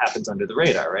that happens under the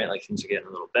radar, right? Like things are getting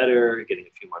a little better, you're getting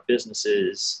a few more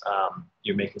businesses,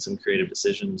 you're making some creative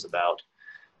decisions about,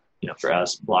 for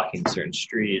us, blocking certain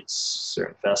streets,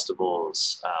 certain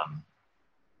festivals,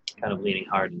 kind of leaning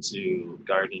hard into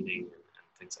gardening and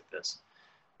things like this.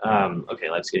 Okay,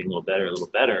 life's getting a little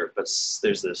better, but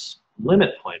there's this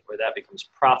limit point where that becomes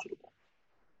profitable,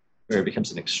 where it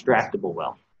becomes an extractable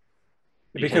wealth.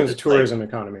 It becomes a tourism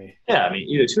economy. Yeah, I mean,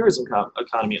 either tourism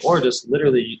economy or just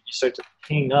literally you start to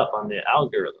ping up on the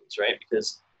algorithms, right?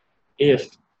 Because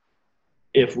if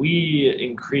we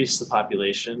increase the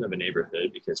population of a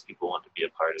neighborhood because people want to be a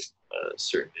part of a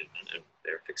certain movement, and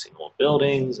they're fixing old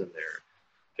buildings and they're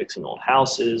fixing old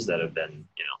houses that have been,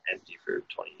 empty for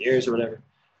 20 years or whatever,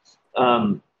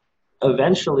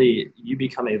 eventually you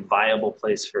become a viable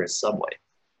place for a Subway.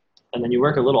 And then you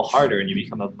work a little harder and you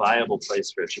become a viable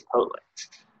place for a Chipotle.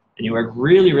 And you work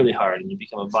really, really hard and you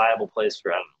become a viable place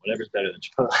for, I don't know, whatever's better than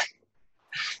Chipotle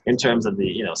in terms of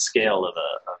the, scale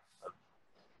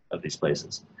of these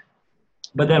places.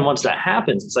 But then once that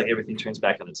happens, it's like everything turns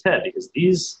back on its head, because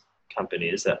these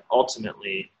companies that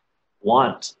ultimately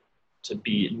want to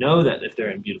know that if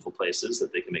they're in beautiful places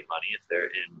that they can make money, if they're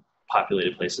in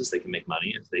populated places they can make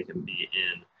money, if they can be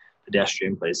in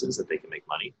pedestrian places that they can make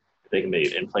money, if they can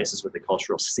be in places with a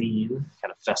cultural scene,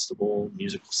 kind of festival,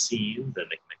 musical scene, then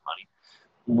they can make money.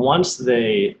 Once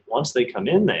they come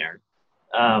in there,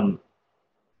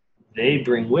 they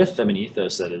bring with them an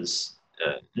ethos that is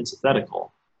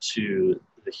antithetical to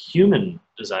the human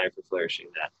desire for flourishing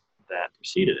that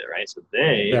preceded it, right? So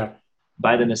they,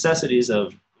 by the necessities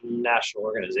of national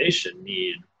organization,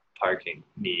 need parking,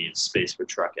 need space for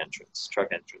truck entrance.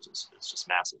 Truck entrance is just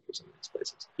massive for some of these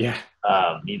places. Yeah.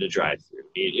 Need a drive-through.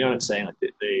 You know what I'm saying? Like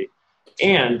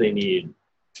they need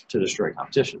to destroy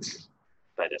competition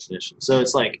by definition. So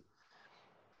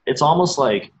it's almost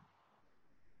like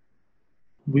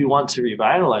we want to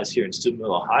revitalize here in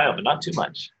Steubenville, Ohio, but not too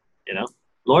much,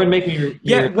 Lord, make me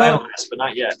revitalize, but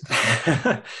not yet.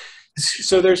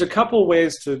 So there's a couple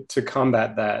ways to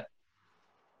combat that,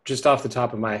 just off the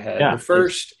top of my head. Yeah, the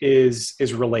first is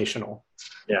relational.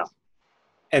 Yeah.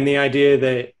 And the idea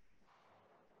that,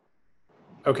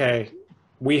 okay,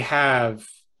 we have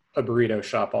a burrito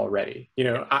shop already.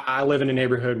 I live in a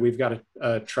neighborhood. We've got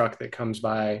a truck that comes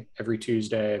by every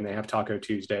Tuesday, and they have Taco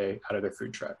Tuesday out of their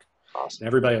food truck. Awesome. And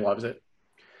everybody loves it.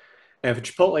 And if a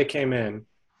Chipotle came in,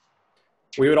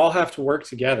 we would all have to work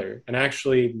together and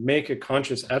actually make a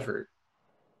conscious effort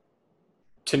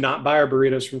to not buy our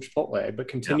burritos from Chipotle, but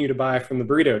continue to buy from the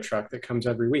burrito truck that comes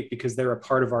every week, because they're a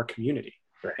part of our community.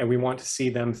 Right. And we want to see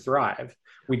them thrive.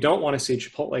 We don't want to see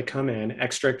Chipotle come in,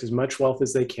 extract as much wealth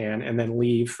as they can, and then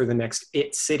leave for the next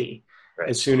city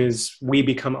as soon as we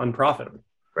become unprofitable.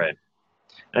 Right.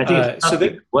 And I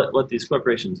think what these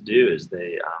corporations do is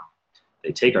they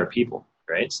take our people,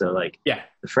 right? So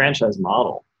the franchise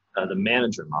model, the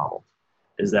manager model,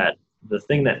 is that the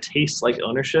thing that tastes like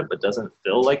ownership but doesn't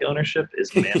feel like ownership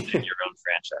is managing your own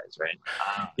franchise, right?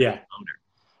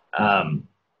 Owner.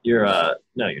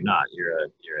 No, you're not. You're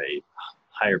a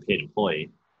higher paid employee,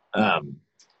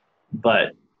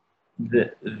 but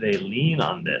they lean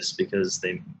on this because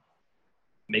they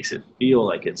makes it feel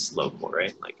like it's local,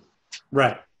 right?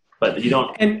 Right. But you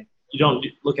don't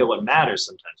look at what matters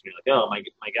sometimes. You're like, oh, my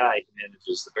guy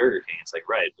manages the Burger King. It's like,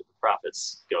 right, but the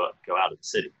profits go out of the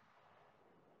city.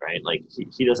 Right? Like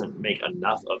he doesn't make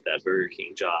enough of that Burger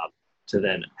King job to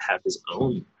then have his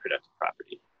own productive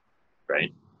property.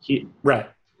 Right?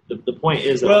 The point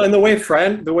is that, and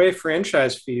the way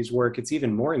franchise fees work, it's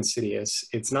even more insidious.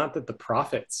 It's not that the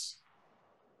profits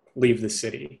leave the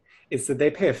city. It's that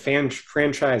they pay a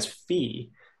franchise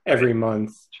fee every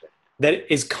month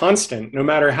that is constant, no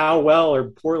matter how well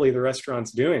or poorly the restaurant's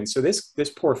doing. So this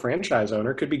poor franchise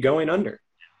owner could be going under.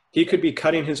 He could be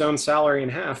cutting his own salary in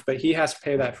half, but he has to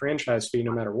pay that franchise fee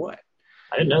no matter what.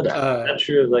 I didn't know that. Is that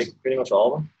true of pretty much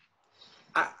all of them?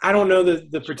 I don't know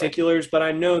the particulars, but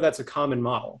I know that's a common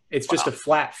model. It's just a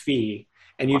flat fee,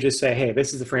 and you just say, hey,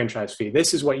 this is the franchise fee.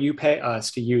 This is what you pay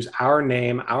us to use our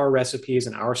name, our recipes,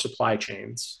 and our supply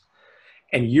chains.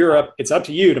 And it's up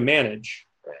to you to manage.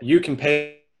 Right. You can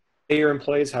pay your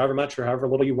employees however much or however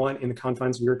little you want in the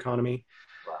confines of your economy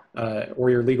or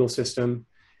your legal system.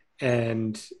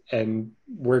 And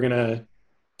we're going to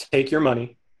take your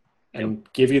money and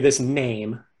give you this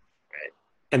name. Right.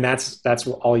 And that's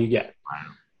all you get.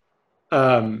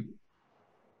 Wow.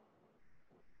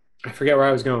 I forget where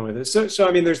I was going with this. So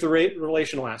I mean, there's the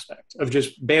relational aspect of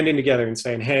just banding together and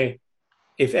saying, hey,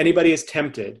 if anybody is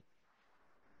tempted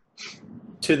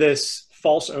to this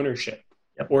false ownership,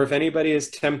 or if anybody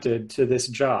is tempted to this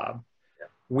job,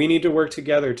 we need to work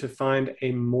together to find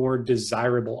a more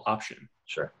desirable option.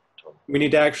 Sure. Totally. We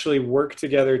need to actually work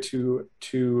together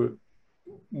to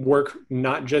work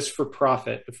not just for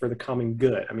profit, but for the common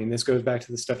good. I mean, this goes back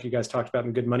to the stuff you guys talked about in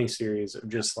the Good Money series of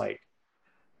just like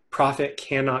profit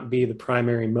cannot be the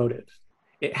primary motive.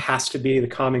 It has to be the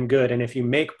common good. And if you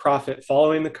make profit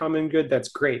following the common good, that's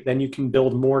great. Then you can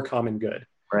build more common good.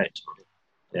 Right.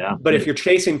 Yeah. But if you're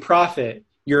chasing profit,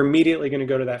 you're immediately going to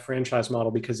go to that franchise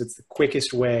model because it's the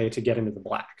quickest way to get into the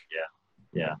black.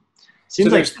 Yeah. Yeah.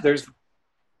 Seems so like there's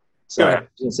sorry, I was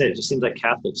going to say, it just seems like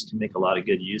Catholics can make a lot of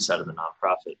good use out of the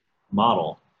nonprofit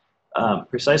model,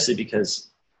 precisely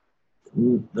because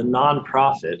the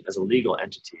nonprofit as a legal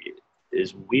entity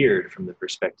is weird from the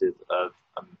perspective of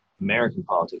American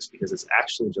politics, because it's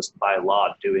actually just by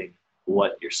law doing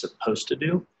what you're supposed to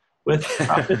do with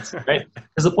profits, right?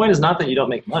 Because the point is not that you don't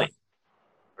make money,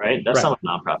 right? That's not what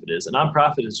a nonprofit is. A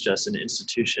nonprofit is just an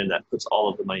institution that puts all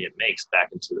of the money it makes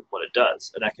back into what it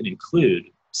does. And that can include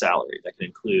salary, that can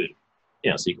include,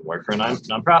 so you can work for a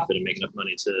nonprofit and make enough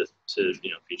money to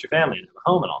feed your family and have a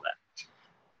home and all that.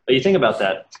 But you think about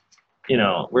that,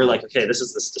 we're like, okay, this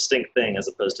is this distinct thing as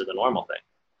opposed to the normal thing.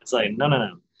 It's like,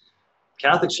 no.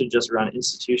 Catholics should just run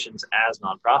institutions as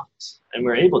nonprofits. And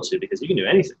we're able to, because you can do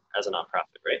anything as a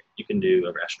nonprofit, right? You can do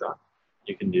a restaurant.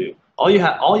 You can do, all you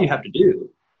have to do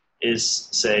is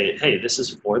say, hey, this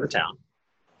is for the town.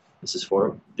 This is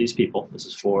for these people. This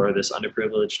is for this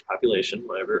underprivileged population,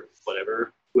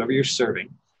 whoever you're serving.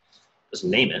 Just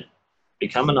name it,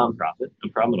 become a nonprofit,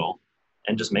 no problem at all,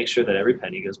 and just make sure that every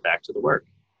penny goes back to the work.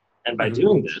 And by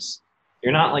doing this,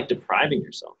 you're not like depriving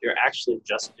yourself. You're actually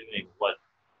just doing what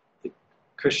the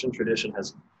Christian tradition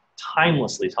has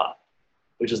timelessly taught,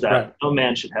 which is that no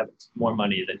man should have more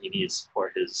money than he needs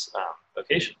for his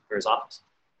vocation, for his office.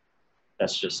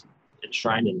 That's just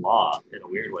enshrined in law in a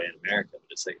weird way in America. But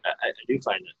it's like, I do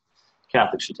find that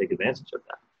Catholics should take advantage of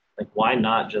that. Like, why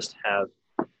not just have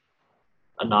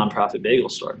a nonprofit bagel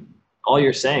store? All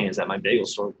you're saying is that my bagel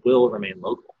store will remain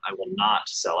local. I will not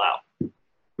sell out.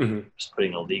 Just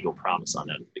putting a legal promise on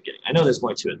that at the beginning. I know there's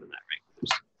more to it than that,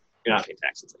 right? You're not paying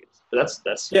taxes, I guess. But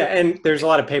that's yeah, and there's a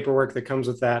lot of paperwork that comes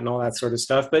with that and all that sort of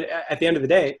stuff. But at the end of the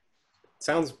day, it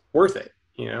sounds worth it,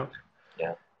 Yeah.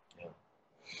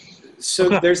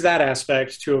 So there's that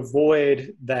aspect to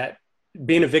avoid that.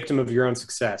 Being a victim of your own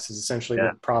success is essentially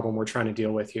the problem we're trying to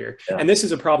deal with here. And this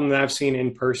is a problem that I've seen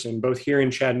in person, both here in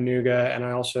Chattanooga, and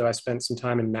I spent some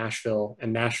time in Nashville,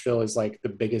 and Nashville is like the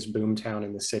biggest boom town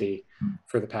in the city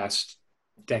for the past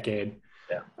decade.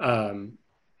 And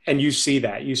you see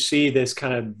this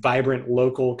kind of vibrant,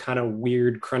 local, kind of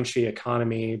weird, crunchy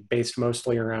economy based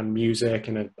mostly around music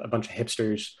and a bunch of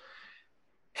hipsters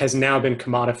has now been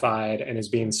commodified and is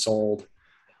being sold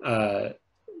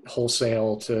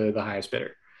wholesale to the highest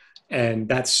bidder. And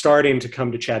that's starting to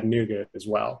come to Chattanooga as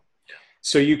well.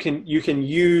 So you can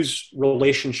use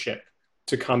relationship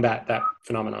to combat that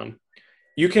phenomenon.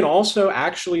 You can also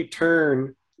actually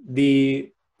turn the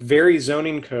very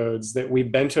zoning codes that we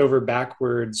bent over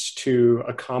backwards to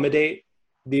accommodate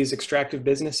these extractive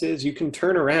businesses. You can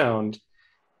turn around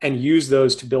and use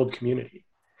those to build community.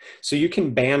 So you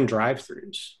can ban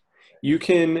drive-throughs. You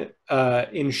can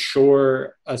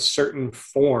ensure a certain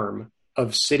form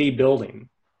of city building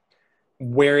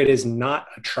where it is not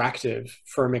attractive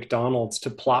for McDonald's to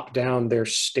plop down their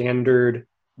standard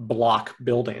block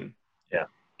building.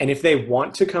 And if they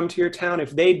want to come to your town, if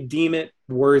they deem it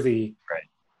worthy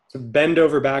to bend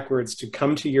over backwards to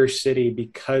come to your city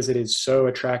because it is so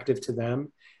attractive to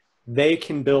them, they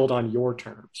can build on your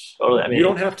terms. Totally. I mean, you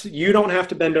don't have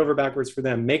to bend over backwards for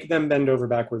them. Make them bend over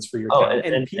backwards for your town.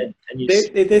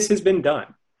 This has been done.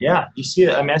 Yeah, you see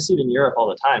it. I mean, I see it in Europe all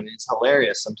the time. It's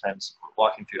hilarious sometimes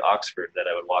walking through Oxford that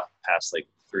I would walk past like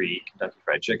 3 Kentucky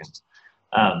Fried Chickens.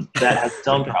 That has its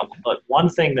own problem. But one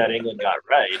thing that England got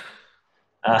right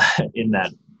in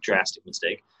that drastic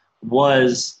mistake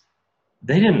was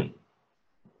they didn't,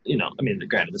 I mean,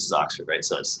 granted, this is Oxford, right?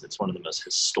 So it's one of the most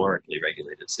historically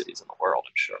regulated cities in the world,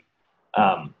 I'm sure.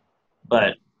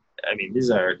 But, I mean, these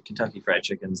are Kentucky Fried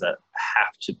Chickens that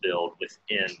have to build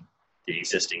within the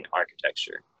existing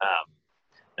architecture.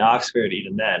 Now, Oxford,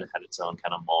 even then, had its own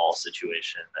kind of mall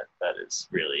situation that is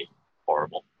really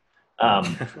horrible.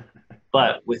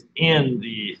 But within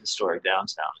the historic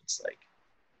downtown, it's like,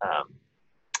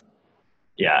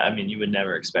 I mean, you would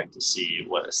never expect to see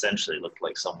what essentially looked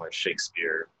like somewhere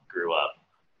Shakespeare grew up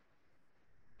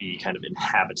be kind of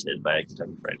inhabited by a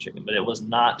Kentucky Fried Chicken. But it was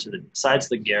not besides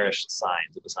the garish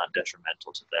signs, it was not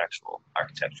detrimental to the actual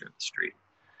architecture of the street.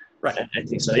 Right. I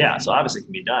think so, yeah. So obviously it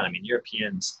can be done. I mean,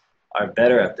 Europeans are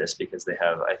better at this because they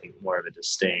have, I think, more of a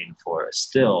disdain for,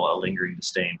 still a lingering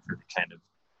disdain for the kind of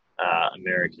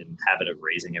American habit of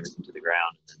raising everything to the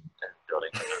ground and building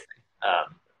from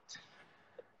nothing.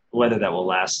 Whether that will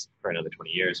last for another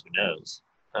 20 years, who knows?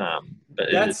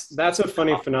 But that's a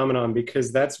funny phenomenon,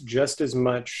 because that's just as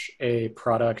much a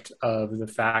product of the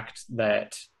fact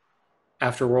that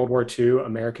after World War II,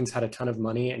 Americans had a ton of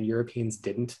money and Europeans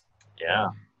didn't. Yeah.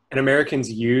 And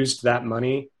Americans used that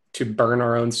money to burn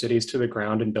our own cities to the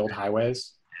ground and build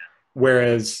highways.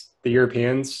 Whereas the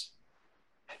Europeans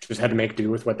just had to make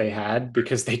do with what they had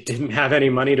because they didn't have any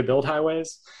money to build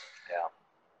highways.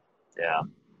 Yeah. Yeah.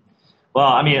 Well,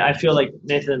 I mean, I feel like,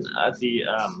 Nathan,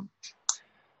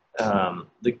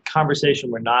 the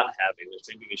conversation we're not having, which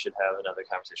maybe we should have another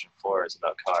conversation for, is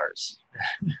about cars.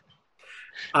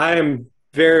 I am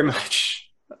very much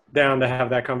down to have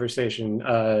that conversation.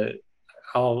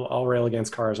 I'll rail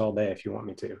against cars all day if you want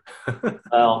me to.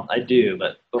 Well, I do,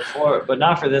 but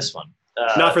not for this one.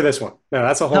 Not for this one. No,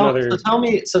 that's a whole other. So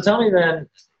tell me then.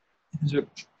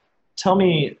 Tell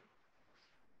me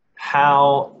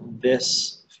how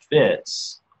this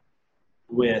fits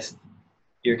with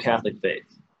your Catholic faith,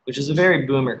 which is a very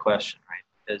boomer question, right?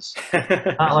 Because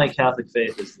not like Catholic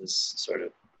faith is this sort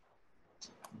of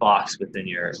box within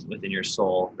your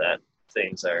soul that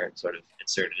things are sort of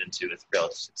inserted into with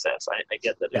relative success. I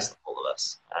get that it's the whole of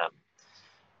us,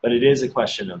 but it is a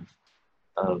question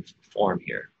of form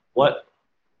here. What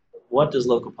does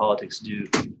local politics do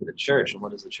for the church, and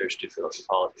what does the church do for local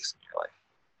politics in your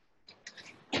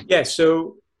life? Yeah,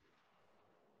 so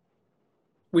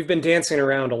we've been dancing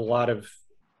around a lot of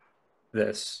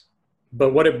this,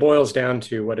 but what it boils down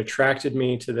to, what attracted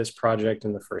me to this project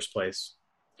in the first place,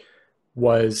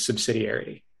 was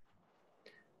subsidiarity.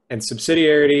 And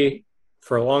subsidiarity,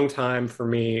 for a long time for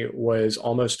me, was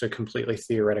almost a completely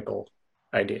theoretical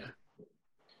idea.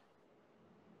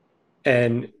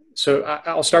 And so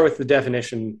I'll start with the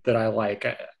definition that I like.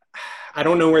 I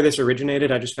don't know where this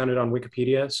originated. I just found it on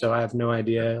Wikipedia, so I have no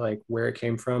idea like where it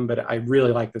came from, but I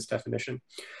really like this definition.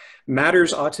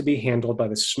 Matters ought to be handled by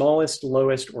the smallest,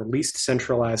 lowest, or least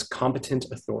centralized competent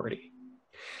authority.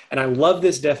 And I love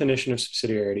this definition of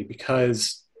subsidiarity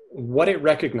because what it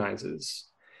recognizes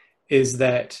is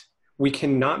that we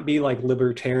cannot be like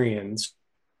libertarians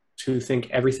who think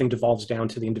everything devolves down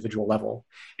to the individual level.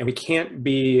 And we can't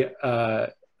be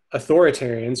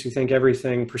authoritarians who think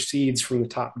everything proceeds from the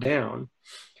top down.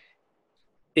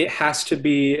 It has to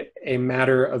be a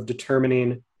matter of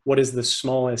determining what is the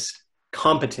smallest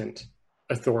competent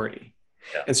authority.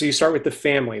 Yeah. And so you start with the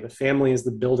family. The family is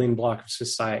the building block of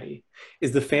society.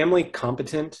 Is the family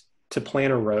competent to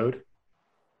plan a road?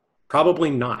 Probably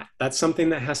not. That's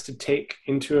something that has to take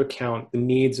into account the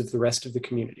needs of the rest of the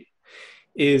community.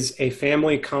 Is a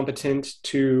family competent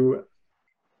to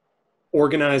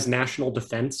organize national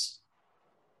defense?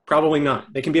 Probably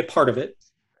not. They can be a part of it,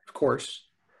 of course.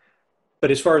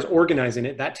 But as far as organizing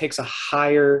it, that takes a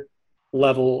higher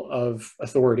level of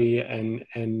authority and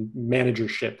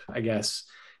managership, I guess,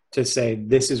 to say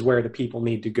this is where the people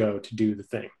need to go to do the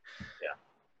thing.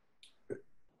 Yeah.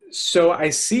 So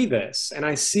I see this, and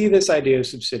I see this idea of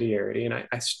subsidiarity, and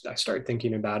I start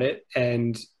thinking about it,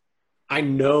 and I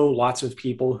know lots of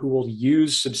people who will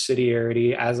use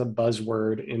subsidiarity as a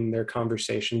buzzword in their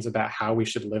conversations about how we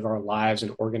should live our lives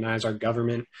and organize our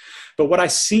government. But what I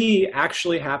see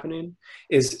actually happening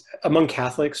is, among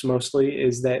Catholics mostly,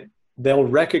 is that they'll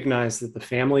recognize that the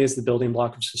family is the building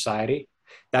block of society.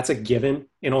 That's a given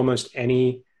in almost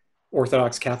any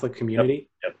Orthodox Catholic community.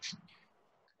 Yep.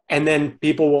 And then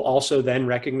people will also then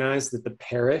recognize that the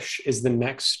parish is the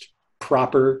next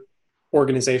proper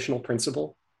organizational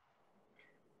principle.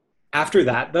 After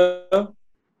that, though,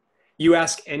 you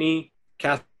ask any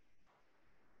Catholic,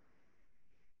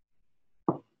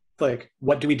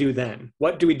 what do we do then?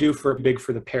 What do we do for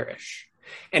the parish?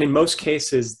 And in most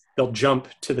cases, they'll jump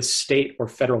to the state or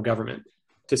federal government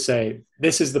to say,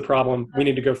 this is the problem. We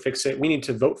need to go fix it. We need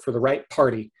to vote for the right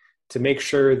party to make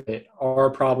sure that our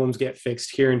problems get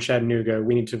fixed here in Chattanooga.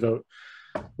 We need to vote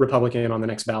Republican on the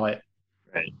next ballot.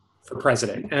 Right. For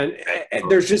president. And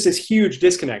there's just this huge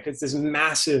disconnect. It's this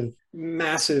massive,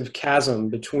 massive chasm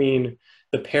between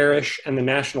the parish and the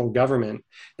national government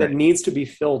that needs to be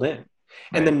filled in.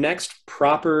 And the next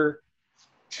proper,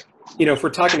 if we're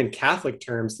talking in Catholic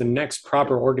terms, the next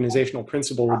proper organizational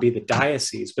principle would be the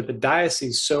diocese. But the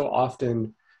diocese so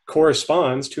often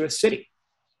corresponds to a city.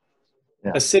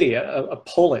 Yeah. A city, a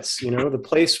polis, the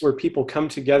place where people come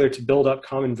together to build up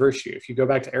common virtue. If you go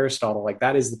back to Aristotle, like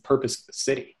that is the purpose of the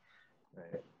city.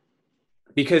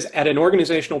 Because at an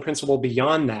organizational principle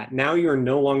beyond that, now you're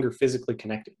no longer physically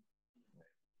connected.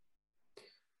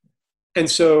 And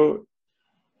so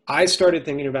I started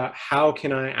thinking about how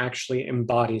can I actually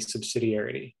embody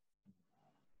subsidiarity?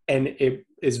 And it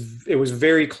was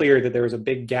very clear that there was a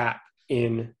big gap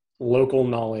in local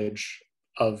knowledge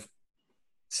of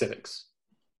civics.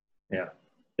 Yeah.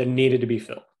 That needed to be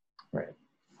filled. Right.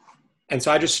 And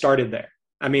so I just started there.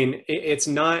 I mean, it's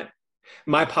not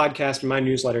my podcast and my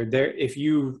newsletter there. If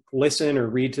you listen or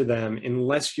read to them,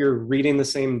 unless you're reading the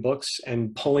same books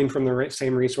and pulling from the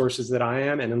same resources that I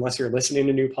am, and unless you're listening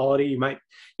to New Polity, you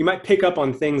might pick up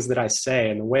on things that I say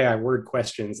and the way I word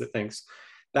questions that thinks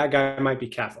that guy might be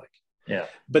Catholic. Yeah.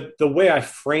 But the way I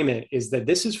frame it is that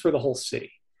this is for the whole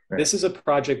city. Right. This is a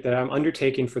project that I'm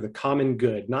undertaking for the common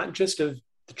good, not just of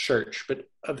the church, but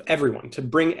of everyone, to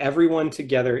bring everyone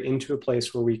together into a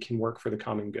place where we can work for the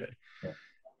common good.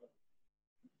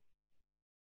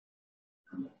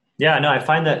 Yeah, no, I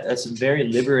find that it's very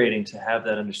liberating to have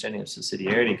that understanding of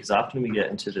subsidiarity, because often we get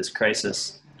into this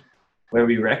crisis where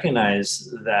we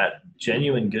recognize that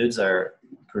genuine goods are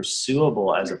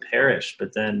pursuable as a parish,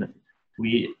 but then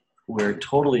we're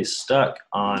totally stuck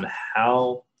on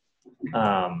how,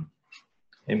 I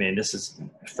mean, this is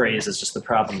phrased as just the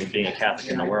problem of being a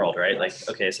Catholic in the world, right? Like,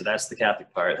 okay, so that's the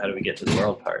Catholic part. How do we get to the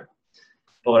world part?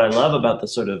 But what I love about the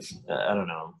sort of, I don't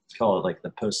know, call it like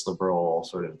the post-liberal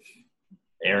sort of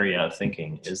area of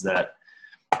thinking is that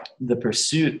the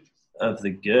pursuit of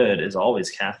the good is always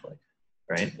Catholic,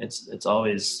 right? It's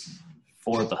always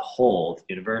for the whole,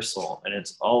 universal, and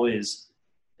it's always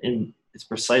it's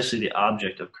precisely the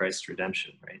object of Christ's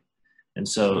redemption, right? And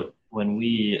so when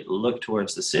we look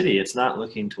towards the city, it's not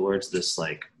looking towards this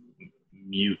like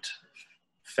mute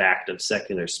fact of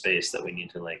secular space that we need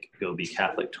to like go be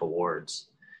Catholic towards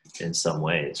in some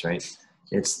ways, right?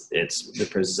 It's the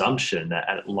presumption that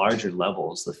at larger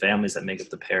levels, the families that make up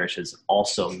the parishes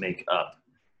also make up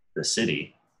the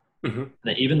city. Mm-hmm. And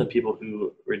that even the people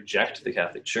who reject the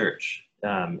Catholic Church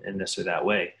in this or that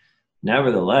way,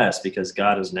 nevertheless, because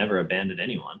God has never abandoned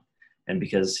anyone, and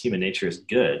because human nature is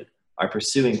good, are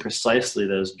pursuing precisely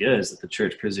those goods that the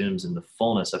church presumes in the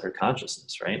fullness of her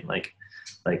consciousness, right?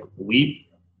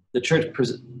 The church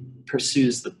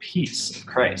pursues the peace of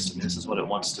Christ, and this is what it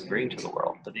wants to bring to the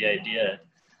world. But the idea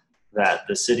that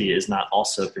the city is not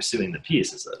also pursuing the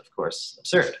peace is, of course,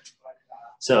 absurd.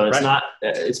 So it's not.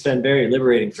 It's been very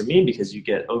liberating for me, because you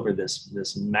get over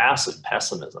this massive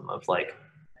pessimism of like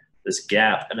this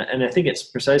gap, and I think it's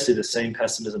precisely the same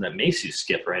pessimism that makes you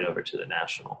skip right over to the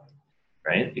national,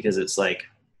 right? Because it's like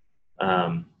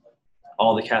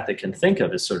all the Catholic can think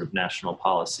of is sort of national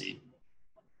policy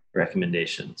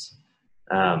recommendations,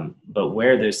 but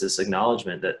where there's this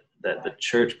acknowledgement that the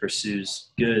church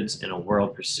pursues goods in a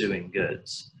world pursuing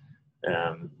goods,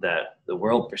 that the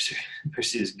world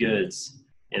pursues goods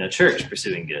in a church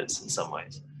pursuing goods in some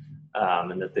ways,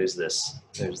 and that there's this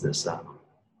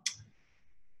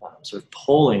sort of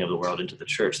pulling of the world into the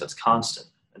church that's constant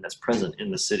and that's present in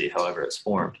the city, however it's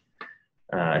formed.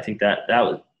 I think that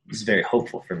is very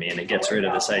hopeful for me, and it gets rid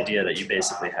of this idea that you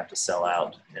basically have to sell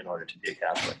out in order to be a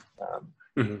Catholic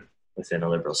within a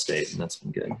liberal state, and that's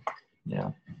been good.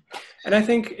 Yeah. And I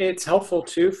think it's helpful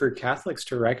too for Catholics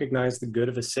to recognize the good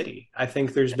of a city. I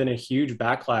think there's been a huge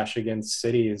backlash against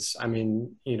cities. I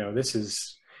mean, this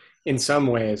is in some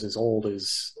ways as old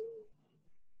as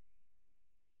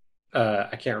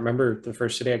I can't remember the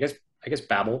first city. I guess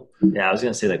Babel. Yeah, I was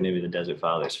going to say like maybe the Desert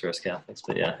Fathers, first Catholics,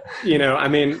 but yeah. I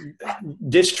mean,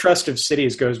 distrust of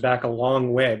cities goes back a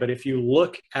long way. But if you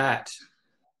look at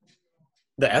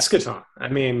the eschaton, I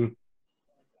mean,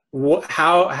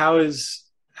 how is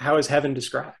heaven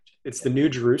described? It's the New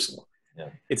Jerusalem. Yeah.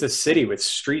 It's a city with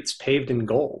streets paved in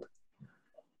gold.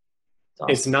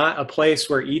 Awesome. It's not a place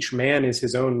where each man is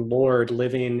his own lord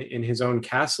living in his own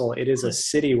castle. It is a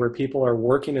city where people are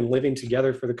working and living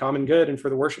together for the common good and for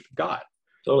the worship of God.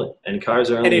 Totally. And cars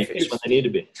are only used when they need to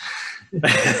be.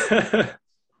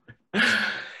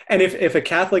 And if a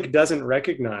Catholic doesn't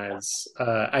recognize,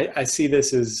 I see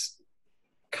this as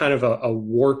kind of a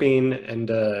warping and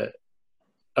a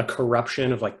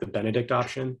corruption of like the Benedict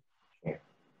option,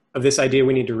 of this idea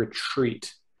we need to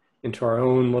retreat into our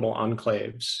own little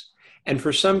enclaves. And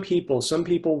for some people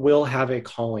will have a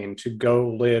calling to go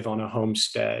live on a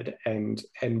homestead and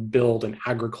build an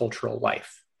agricultural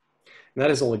life. And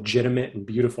that is a legitimate and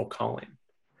beautiful calling.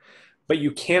 But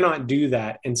you cannot do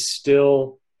that and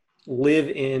still live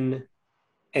in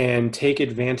and take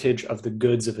advantage of the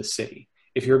goods of a city.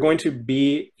 If you're going to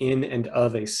be in and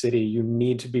of a city, you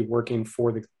need to be working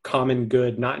for the common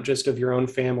good, not just of your own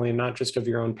family and not just of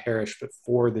your own parish, but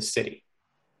for the city.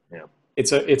 Yeah.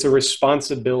 It's a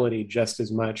responsibility just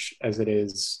as much as it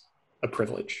is a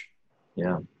privilege.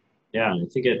 Yeah. Yeah. I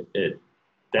think it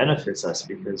benefits us,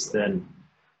 because then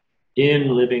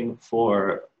in living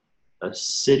for a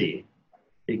city,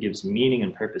 it gives meaning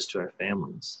and purpose to our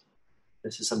families.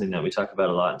 This is something that we talk about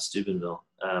a lot in Steubenville.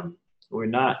 We're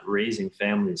not raising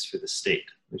families for the state,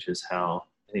 which is how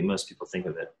I think most people think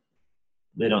of it.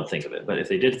 They don't think of it, but if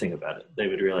they did think about it, they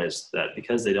would realize that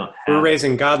because they don't have... We're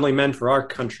raising godly men for our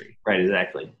country. Right,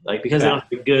 exactly. Like, because they don't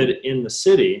have good in the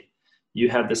city, you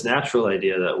have this natural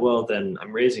idea that, well, then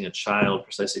I'm raising a child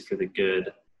precisely for the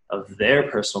good of their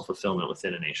personal fulfillment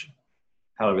within a nation.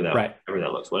 However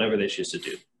that looks, whatever they choose to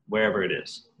do, wherever it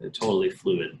is, a totally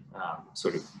fluid,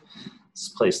 sort of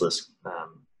placeless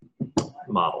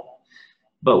model.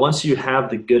 But once you have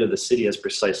the good of the city as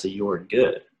precisely your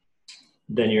good,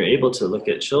 then you're able to look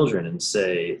at children and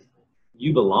say,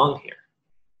 you belong here.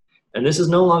 And this is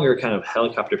no longer kind of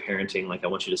helicopter parenting, like I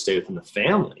want you to stay within the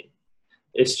family.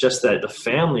 It's just that the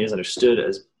family is understood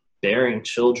as bearing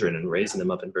children and raising them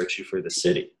up in virtue for the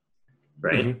city,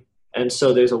 right? Mm-hmm. And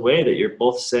so there's a way that you're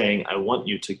both saying, I want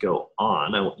you to go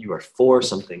on. You are for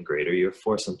something greater. You're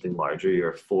for something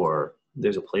larger.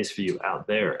 There's a place for you out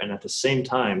there. And at the same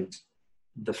time,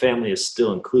 the family is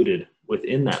still included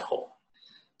within that whole.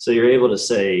 So you're able to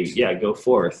say, yeah, go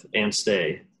forth and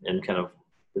stay, and kind of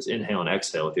this inhale and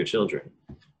exhale with your children.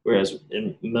 Whereas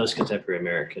in most contemporary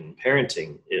American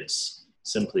parenting, it's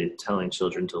simply telling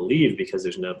children to leave because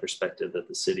there's no perspective that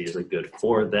the city is a good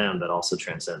for them that also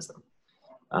transcends them.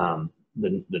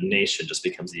 The nation just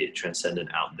becomes the transcendent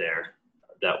out there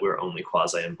that we're only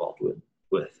quasi involved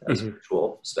with as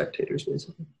virtual spectators,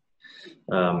 basically.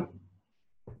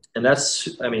 And that's,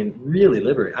 really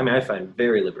liberating. I find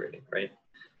very liberating, right?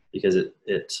 Because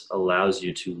it allows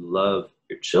you to love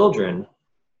your children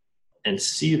and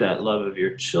see that love of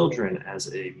your children as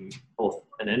both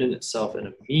an end in itself and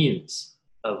a means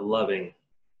of loving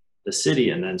the city,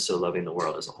 and then so loving the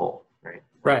world as a whole, right?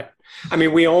 Right.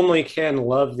 We only can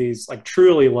love these,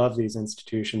 truly love these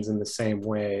institutions in the same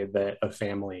way that a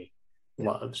family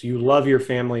loves. You love your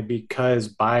family because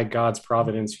by God's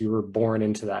providence, you were born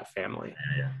into that family.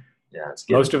 Yeah,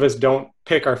 most of us don't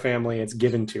pick our family, it's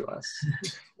given to us.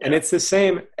 And it's the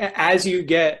same as you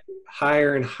get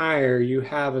higher and higher, you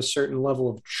have a certain level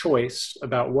of choice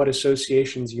about what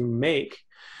associations you make.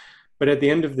 But at the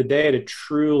end of the day, to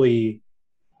truly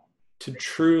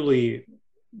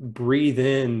breathe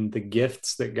in the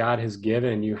gifts that God has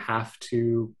given, you have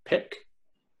to pick.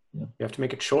 You have to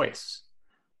make a choice.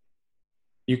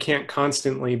 You can't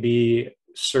constantly be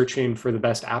searching for the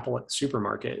best apple at the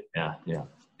supermarket. Yeah.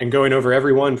 And going over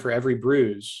every one for every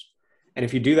bruise. And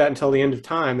if you do that until the end of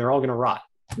time, they're all going to rot.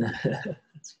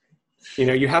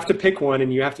 You have to pick one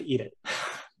and you have to eat it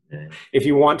if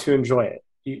you want to enjoy it.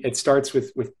 It starts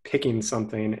with picking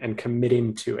something and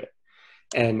committing to it.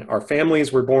 And our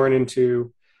families we're born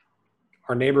into,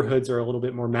 our neighborhoods are a little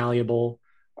bit more malleable,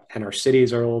 and our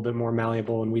cities are a little bit more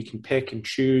malleable, and we can pick and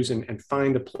choose and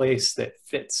find a place that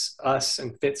fits us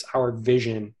and fits our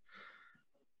vision.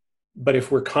 But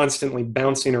if we're constantly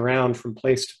bouncing around from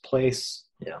place to place,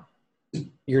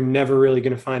 you're never really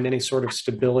going to find any sort of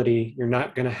stability. You're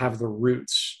not going to have the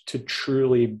roots to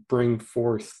truly bring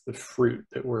forth the fruit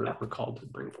that we're called to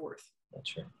bring forth.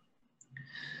 That's right.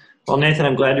 Well, Nathan,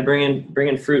 I'm glad you're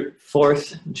bringing fruit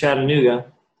forth in Chattanooga.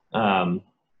 I'm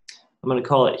going to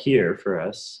call it here for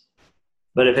us.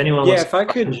 But if anyone wants if I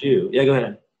could, go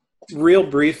ahead. Real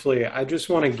briefly, I just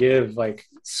want to give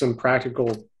some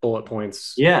practical bullet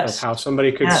points of how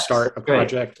somebody could start a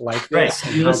project like this.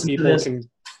 And how people can.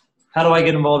 How do I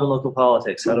get involved in local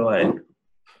politics? Do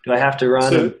I have to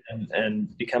run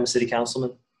and become a city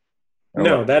councilman?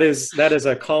 No, that is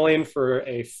a calling for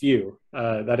a few.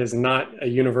 That is not a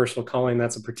universal calling.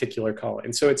 That's a particular calling.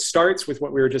 And so it starts with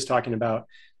what we were just talking about.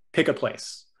 Pick a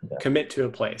place. Commit to a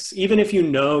place. Even if you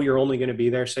know you're only going to be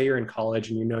there, say you're in college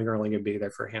and you know you're only going to be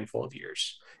there for a handful of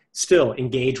years, still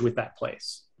engage with that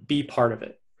place. Be part of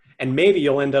it. And maybe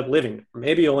you'll end up living there.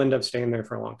 Maybe you'll end up staying there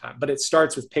for a long time. But it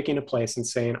starts with picking a place and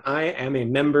saying, I am a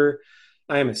member,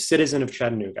 I am a citizen of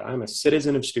Chattanooga, I'm a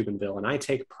citizen of Steubenville, and I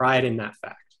take pride in that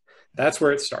fact. That's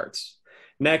where it starts.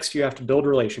 Next, you have to build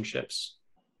relationships.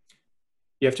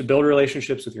 You have to build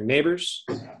relationships with your neighbors.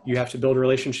 You have to build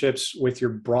relationships with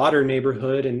your broader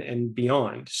neighborhood and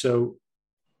beyond. So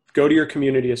go to your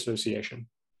community association.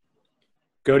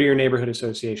 Go to your neighborhood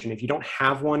association. If you don't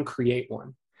have one, create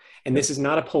one. And this is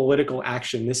not a political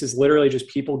action. This is literally just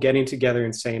people getting together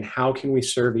and saying, how can we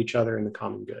serve each other in the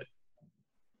common good?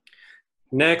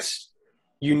 Next,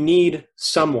 you need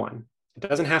someone. It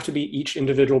doesn't have to be each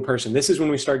individual person. This is when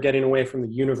we start getting away from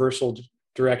the universal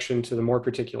direction to the more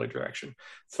particular direction.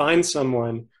 Find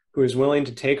someone who is willing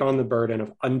to take on the burden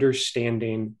of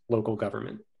understanding local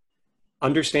government.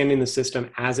 understanding the system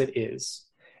as it is,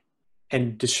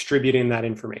 and distributing that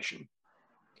information.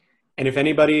 And if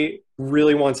anybody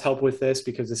really wants help with this,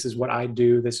 because this is what I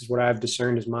do, this is what I've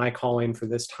discerned as my calling for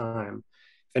this time.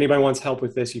 If anybody wants help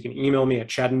with this, you can email me at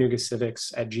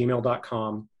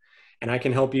chattanoogacivics@gmail.com, and I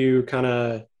can help you kind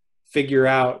of figure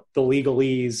out the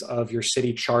legalese of your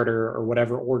city charter or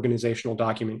whatever organizational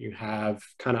document you have,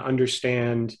 kind of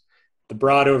understand the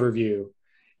broad overview.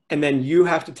 And then you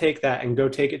have to take that and go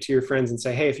take it to your friends and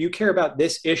say, hey, if you care about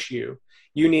this issue,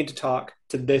 you need to talk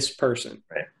to this person.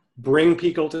 Right. Bring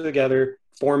people together,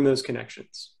 form those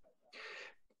connections.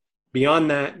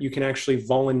 Beyond that, you can actually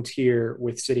volunteer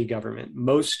with city government.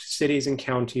 Most cities and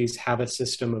counties have a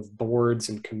system of boards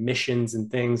and commissions and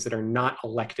things that are not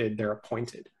elected, they're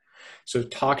appointed. So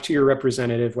talk to your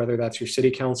representative, whether that's your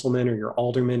city councilman or your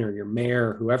alderman or your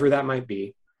mayor, or whoever that might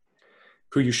be,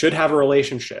 who you should have a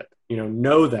relationship,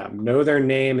 know them, know their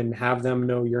name, and have them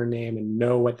know your name and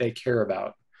know what they care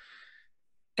about.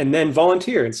 And then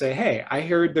volunteer and say, hey, I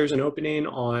heard there's an opening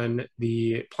on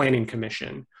the planning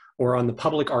commission or on the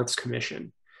public arts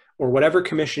commission or whatever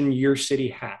commission your city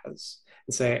has,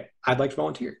 and say, I'd like to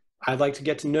volunteer. I'd like to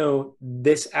get to know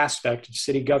this aspect of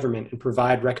city government and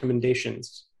provide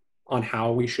recommendations on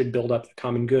how we should build up the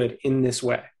common good in this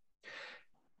way.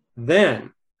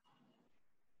 Then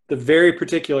the very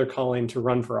particular calling to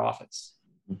run for office.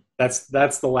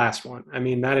 That's the last one. I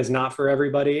mean, that is not for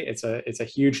everybody. It's a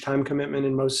huge time commitment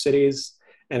in most cities,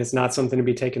 and it's not something to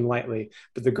be taken lightly.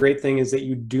 But the great thing is that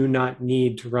you do not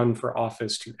need to run for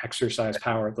office to exercise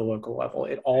power at the local level.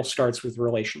 It all starts with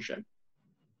relationship.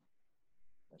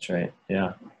 That's right.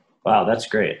 Yeah. Wow, that's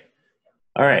great.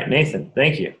 All right, Nathan,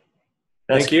 thank you.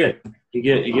 Thank you.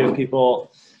 You give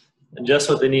people just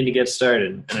what they need to get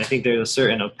started. And I think there's a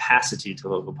certain opacity to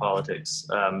local politics,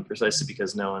 precisely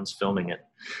because no one's filming it.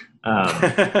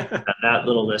 That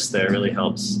little list there really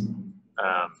helps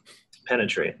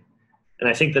penetrate. And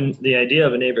I think the idea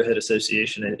of a neighborhood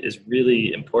association is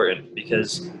really important,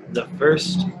 because the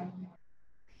first,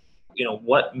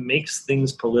 what makes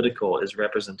things political is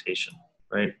representation,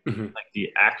 right? Mm-hmm. Like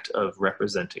the act of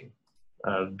representing,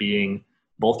 of being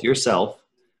both yourself,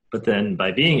 but then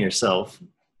by being yourself,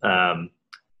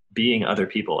 being other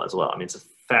people as well. I mean, it's a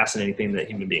fascinating thing that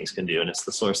human beings can do, and it's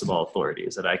the source of all authority,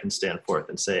 is that I can stand forth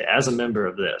and say, as a member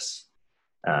of this,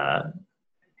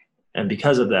 and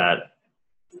because of that,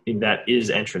 that is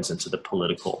entrance into the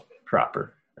political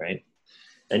proper, right?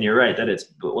 And you're right,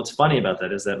 but what's funny about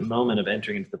that is that moment of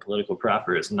entering into the political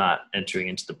proper is not entering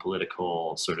into the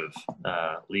political sort of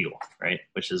legal, right?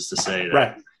 Which is to say that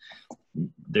right.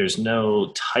 There's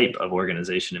no type of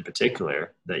organization in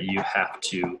particular that you have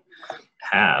to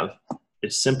have.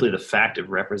 It's simply the fact of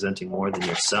representing more than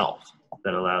yourself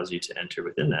that allows you to enter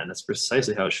within that. And that's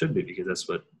precisely how it should be, because that's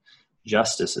what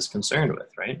justice is concerned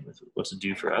with, right? With what's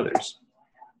due for others.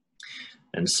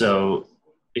 And so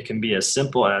it can be as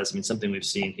simple as, something we've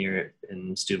seen here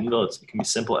in Steubenville, it can be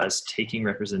simple as taking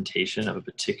representation of a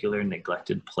particular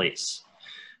neglected place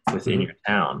within mm-hmm. your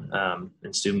town.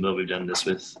 In Steubenville, we've done this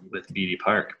with Beatty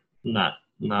Park. Not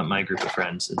my group of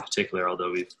friends in particular,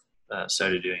 although we've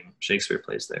started doing Shakespeare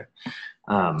plays there.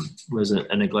 Was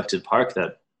a neglected park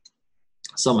that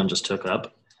someone just took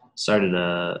up, started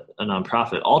a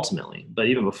nonprofit ultimately. But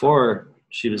even before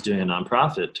she was doing a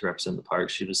nonprofit to represent the park,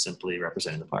 she was simply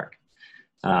representing the park.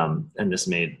 And this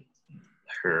made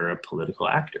her a political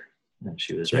actor. And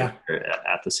she was right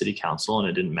at the city council, and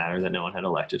it didn't matter that no one had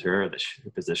elected her, or that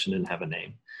her position didn't have a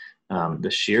name.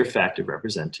 The sheer fact of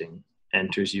representing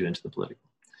enters you into the political.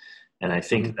 And I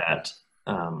think mm-hmm. that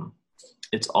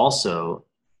it's also,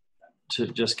 to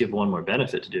just give one more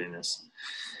benefit to doing this,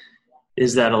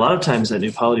 is that a lot of times at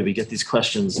New Polity, we get these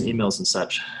questions and emails and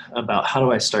such about how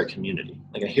do I start community?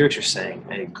 Like, I hear what you're saying,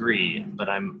 I agree, but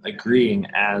I'm agreeing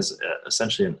as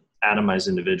essentially an atomized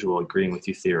individual, agreeing with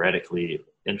you theoretically.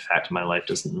 In fact, my life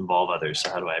doesn't involve others, so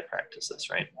how do I practice this,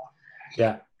 right?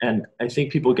 Yeah. And I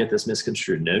think people get this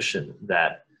misconstrued notion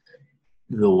that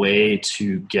the way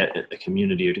to get a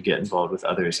community or to get involved with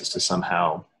others is to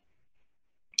somehow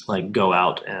like go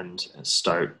out and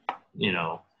start,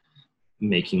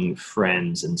 making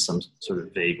friends in some sort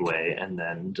of vague way and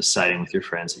then deciding with your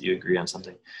friends that you agree on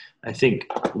something. I think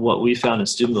what we found in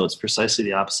Steubenville is precisely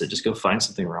the opposite. Just go find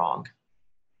something wrong.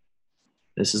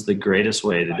 This is the greatest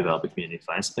way to develop a community.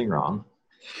 Find something wrong,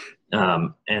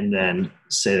 and then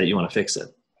say that you want to fix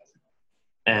it.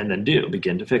 And then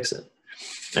begin to fix it.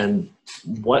 And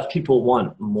what people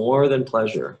want more than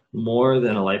pleasure, more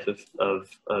than a life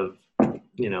of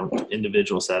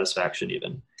individual satisfaction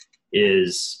even,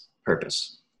 is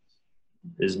purpose,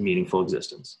 is meaningful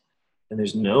existence. And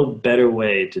there's no better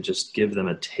way to just give them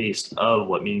a taste of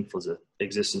what meaningful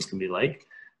existence can be like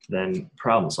than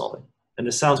problem solving. And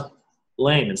this sounds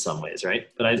lame in some ways, right?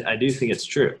 But I do think it's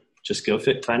true. Just go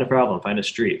find a problem, find a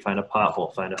street, find a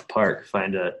pothole, find a park,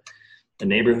 find a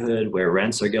neighborhood where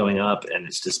rents are going up and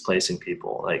it's displacing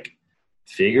people. Like,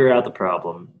 figure out the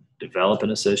problem, develop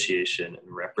an association,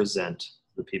 and represent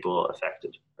the people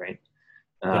affected, right?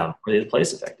 Or the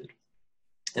place affected.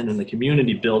 And then the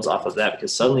community builds off of that,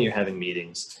 because suddenly you're having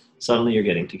meetings, suddenly you're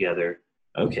getting together.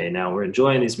 Okay, now we're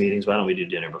enjoying these meetings. Why don't we do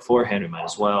dinner beforehand? We might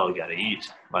as well. We got to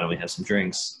eat. Why don't we have some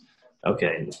drinks?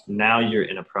 Okay, now you're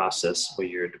in a process where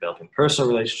you're developing personal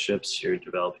relationships, you're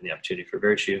developing the opportunity for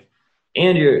virtue,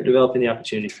 and you're developing the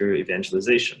opportunity for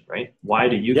evangelization, right? Why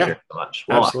do you care so much?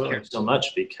 Well, absolutely. I care so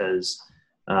much because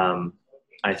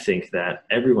I think that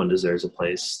everyone deserves a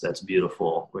place that's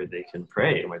beautiful where they can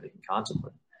pray and where they can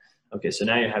contemplate. Okay, so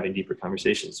now you're having deeper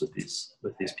conversations with these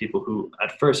people who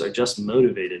at first are just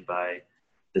motivated by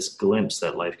this glimpse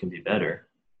that life can be better.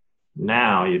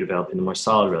 Now you're developing the more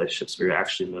solid relationships where you're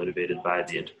actually motivated by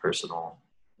the interpersonal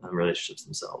relationships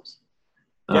themselves.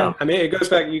 I mean, it goes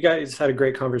back. You guys had a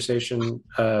great conversation.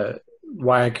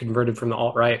 Why I converted from the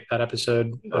alt-right, that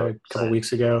episode a couple of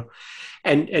weeks ago,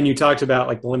 and you talked about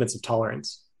like the limits of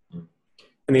tolerance, and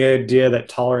the idea that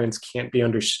tolerance can't be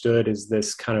understood as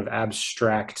this kind of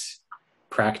abstract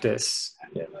practice.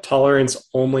 Tolerance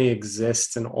only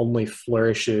exists and only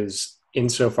flourishes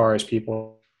insofar as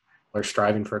people are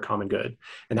striving for a common good,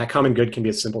 and that common good can be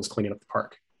as simple as cleaning up the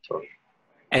park.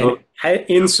 And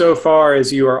insofar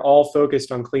as you are all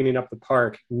focused on cleaning up the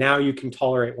park, now you can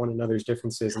tolerate one another's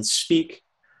differences and speak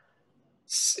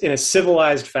in a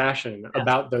civilized fashion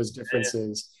about those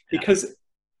differences. Because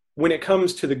when it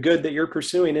comes to the good that you're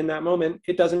pursuing in that moment,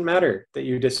 it doesn't matter that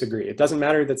you disagree. It doesn't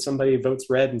matter that somebody votes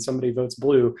red and somebody votes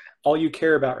blue. All you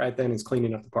care about right then is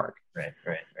cleaning up the park. Right.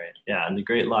 Yeah, and the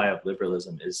great lie of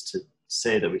liberalism is to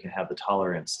say that we can have the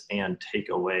tolerance and take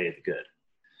away the good.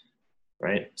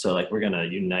 Right? So like, we're going to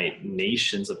unite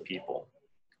nations of people.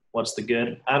 What's the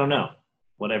good? I don't know.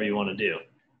 Whatever you want to do.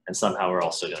 And somehow we're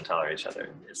also going to tolerate each other.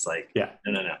 It's like, no.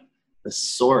 The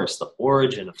source, the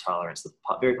origin of tolerance, the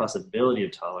very possibility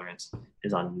of tolerance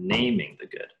is on naming the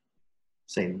good.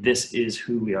 Saying, this is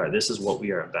who we are. This is what we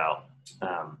are about.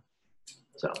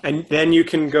 And then you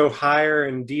can go higher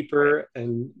and deeper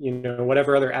and,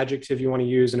 whatever other adjective you want to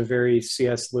use in a very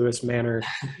C.S. Lewis manner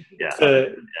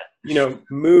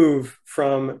move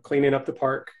from cleaning up the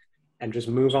park and just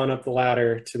move on up the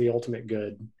ladder to the ultimate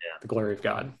good, the glory of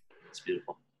God. It's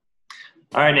beautiful.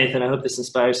 All right, Nathan, I hope this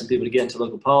inspires some people to get into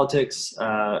local politics.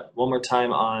 One more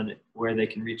time on where they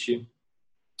can reach you.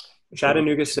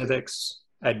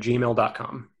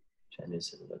 ChattanoogaCivics@gmail.com.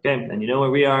 Okay, and you know where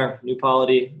we are, New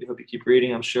Polity. We hope you keep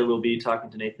reading. I'm sure we'll be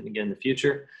talking to Nathan again in the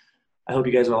future. I hope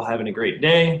you guys are all having a great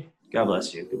day. God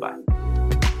bless you. Goodbye.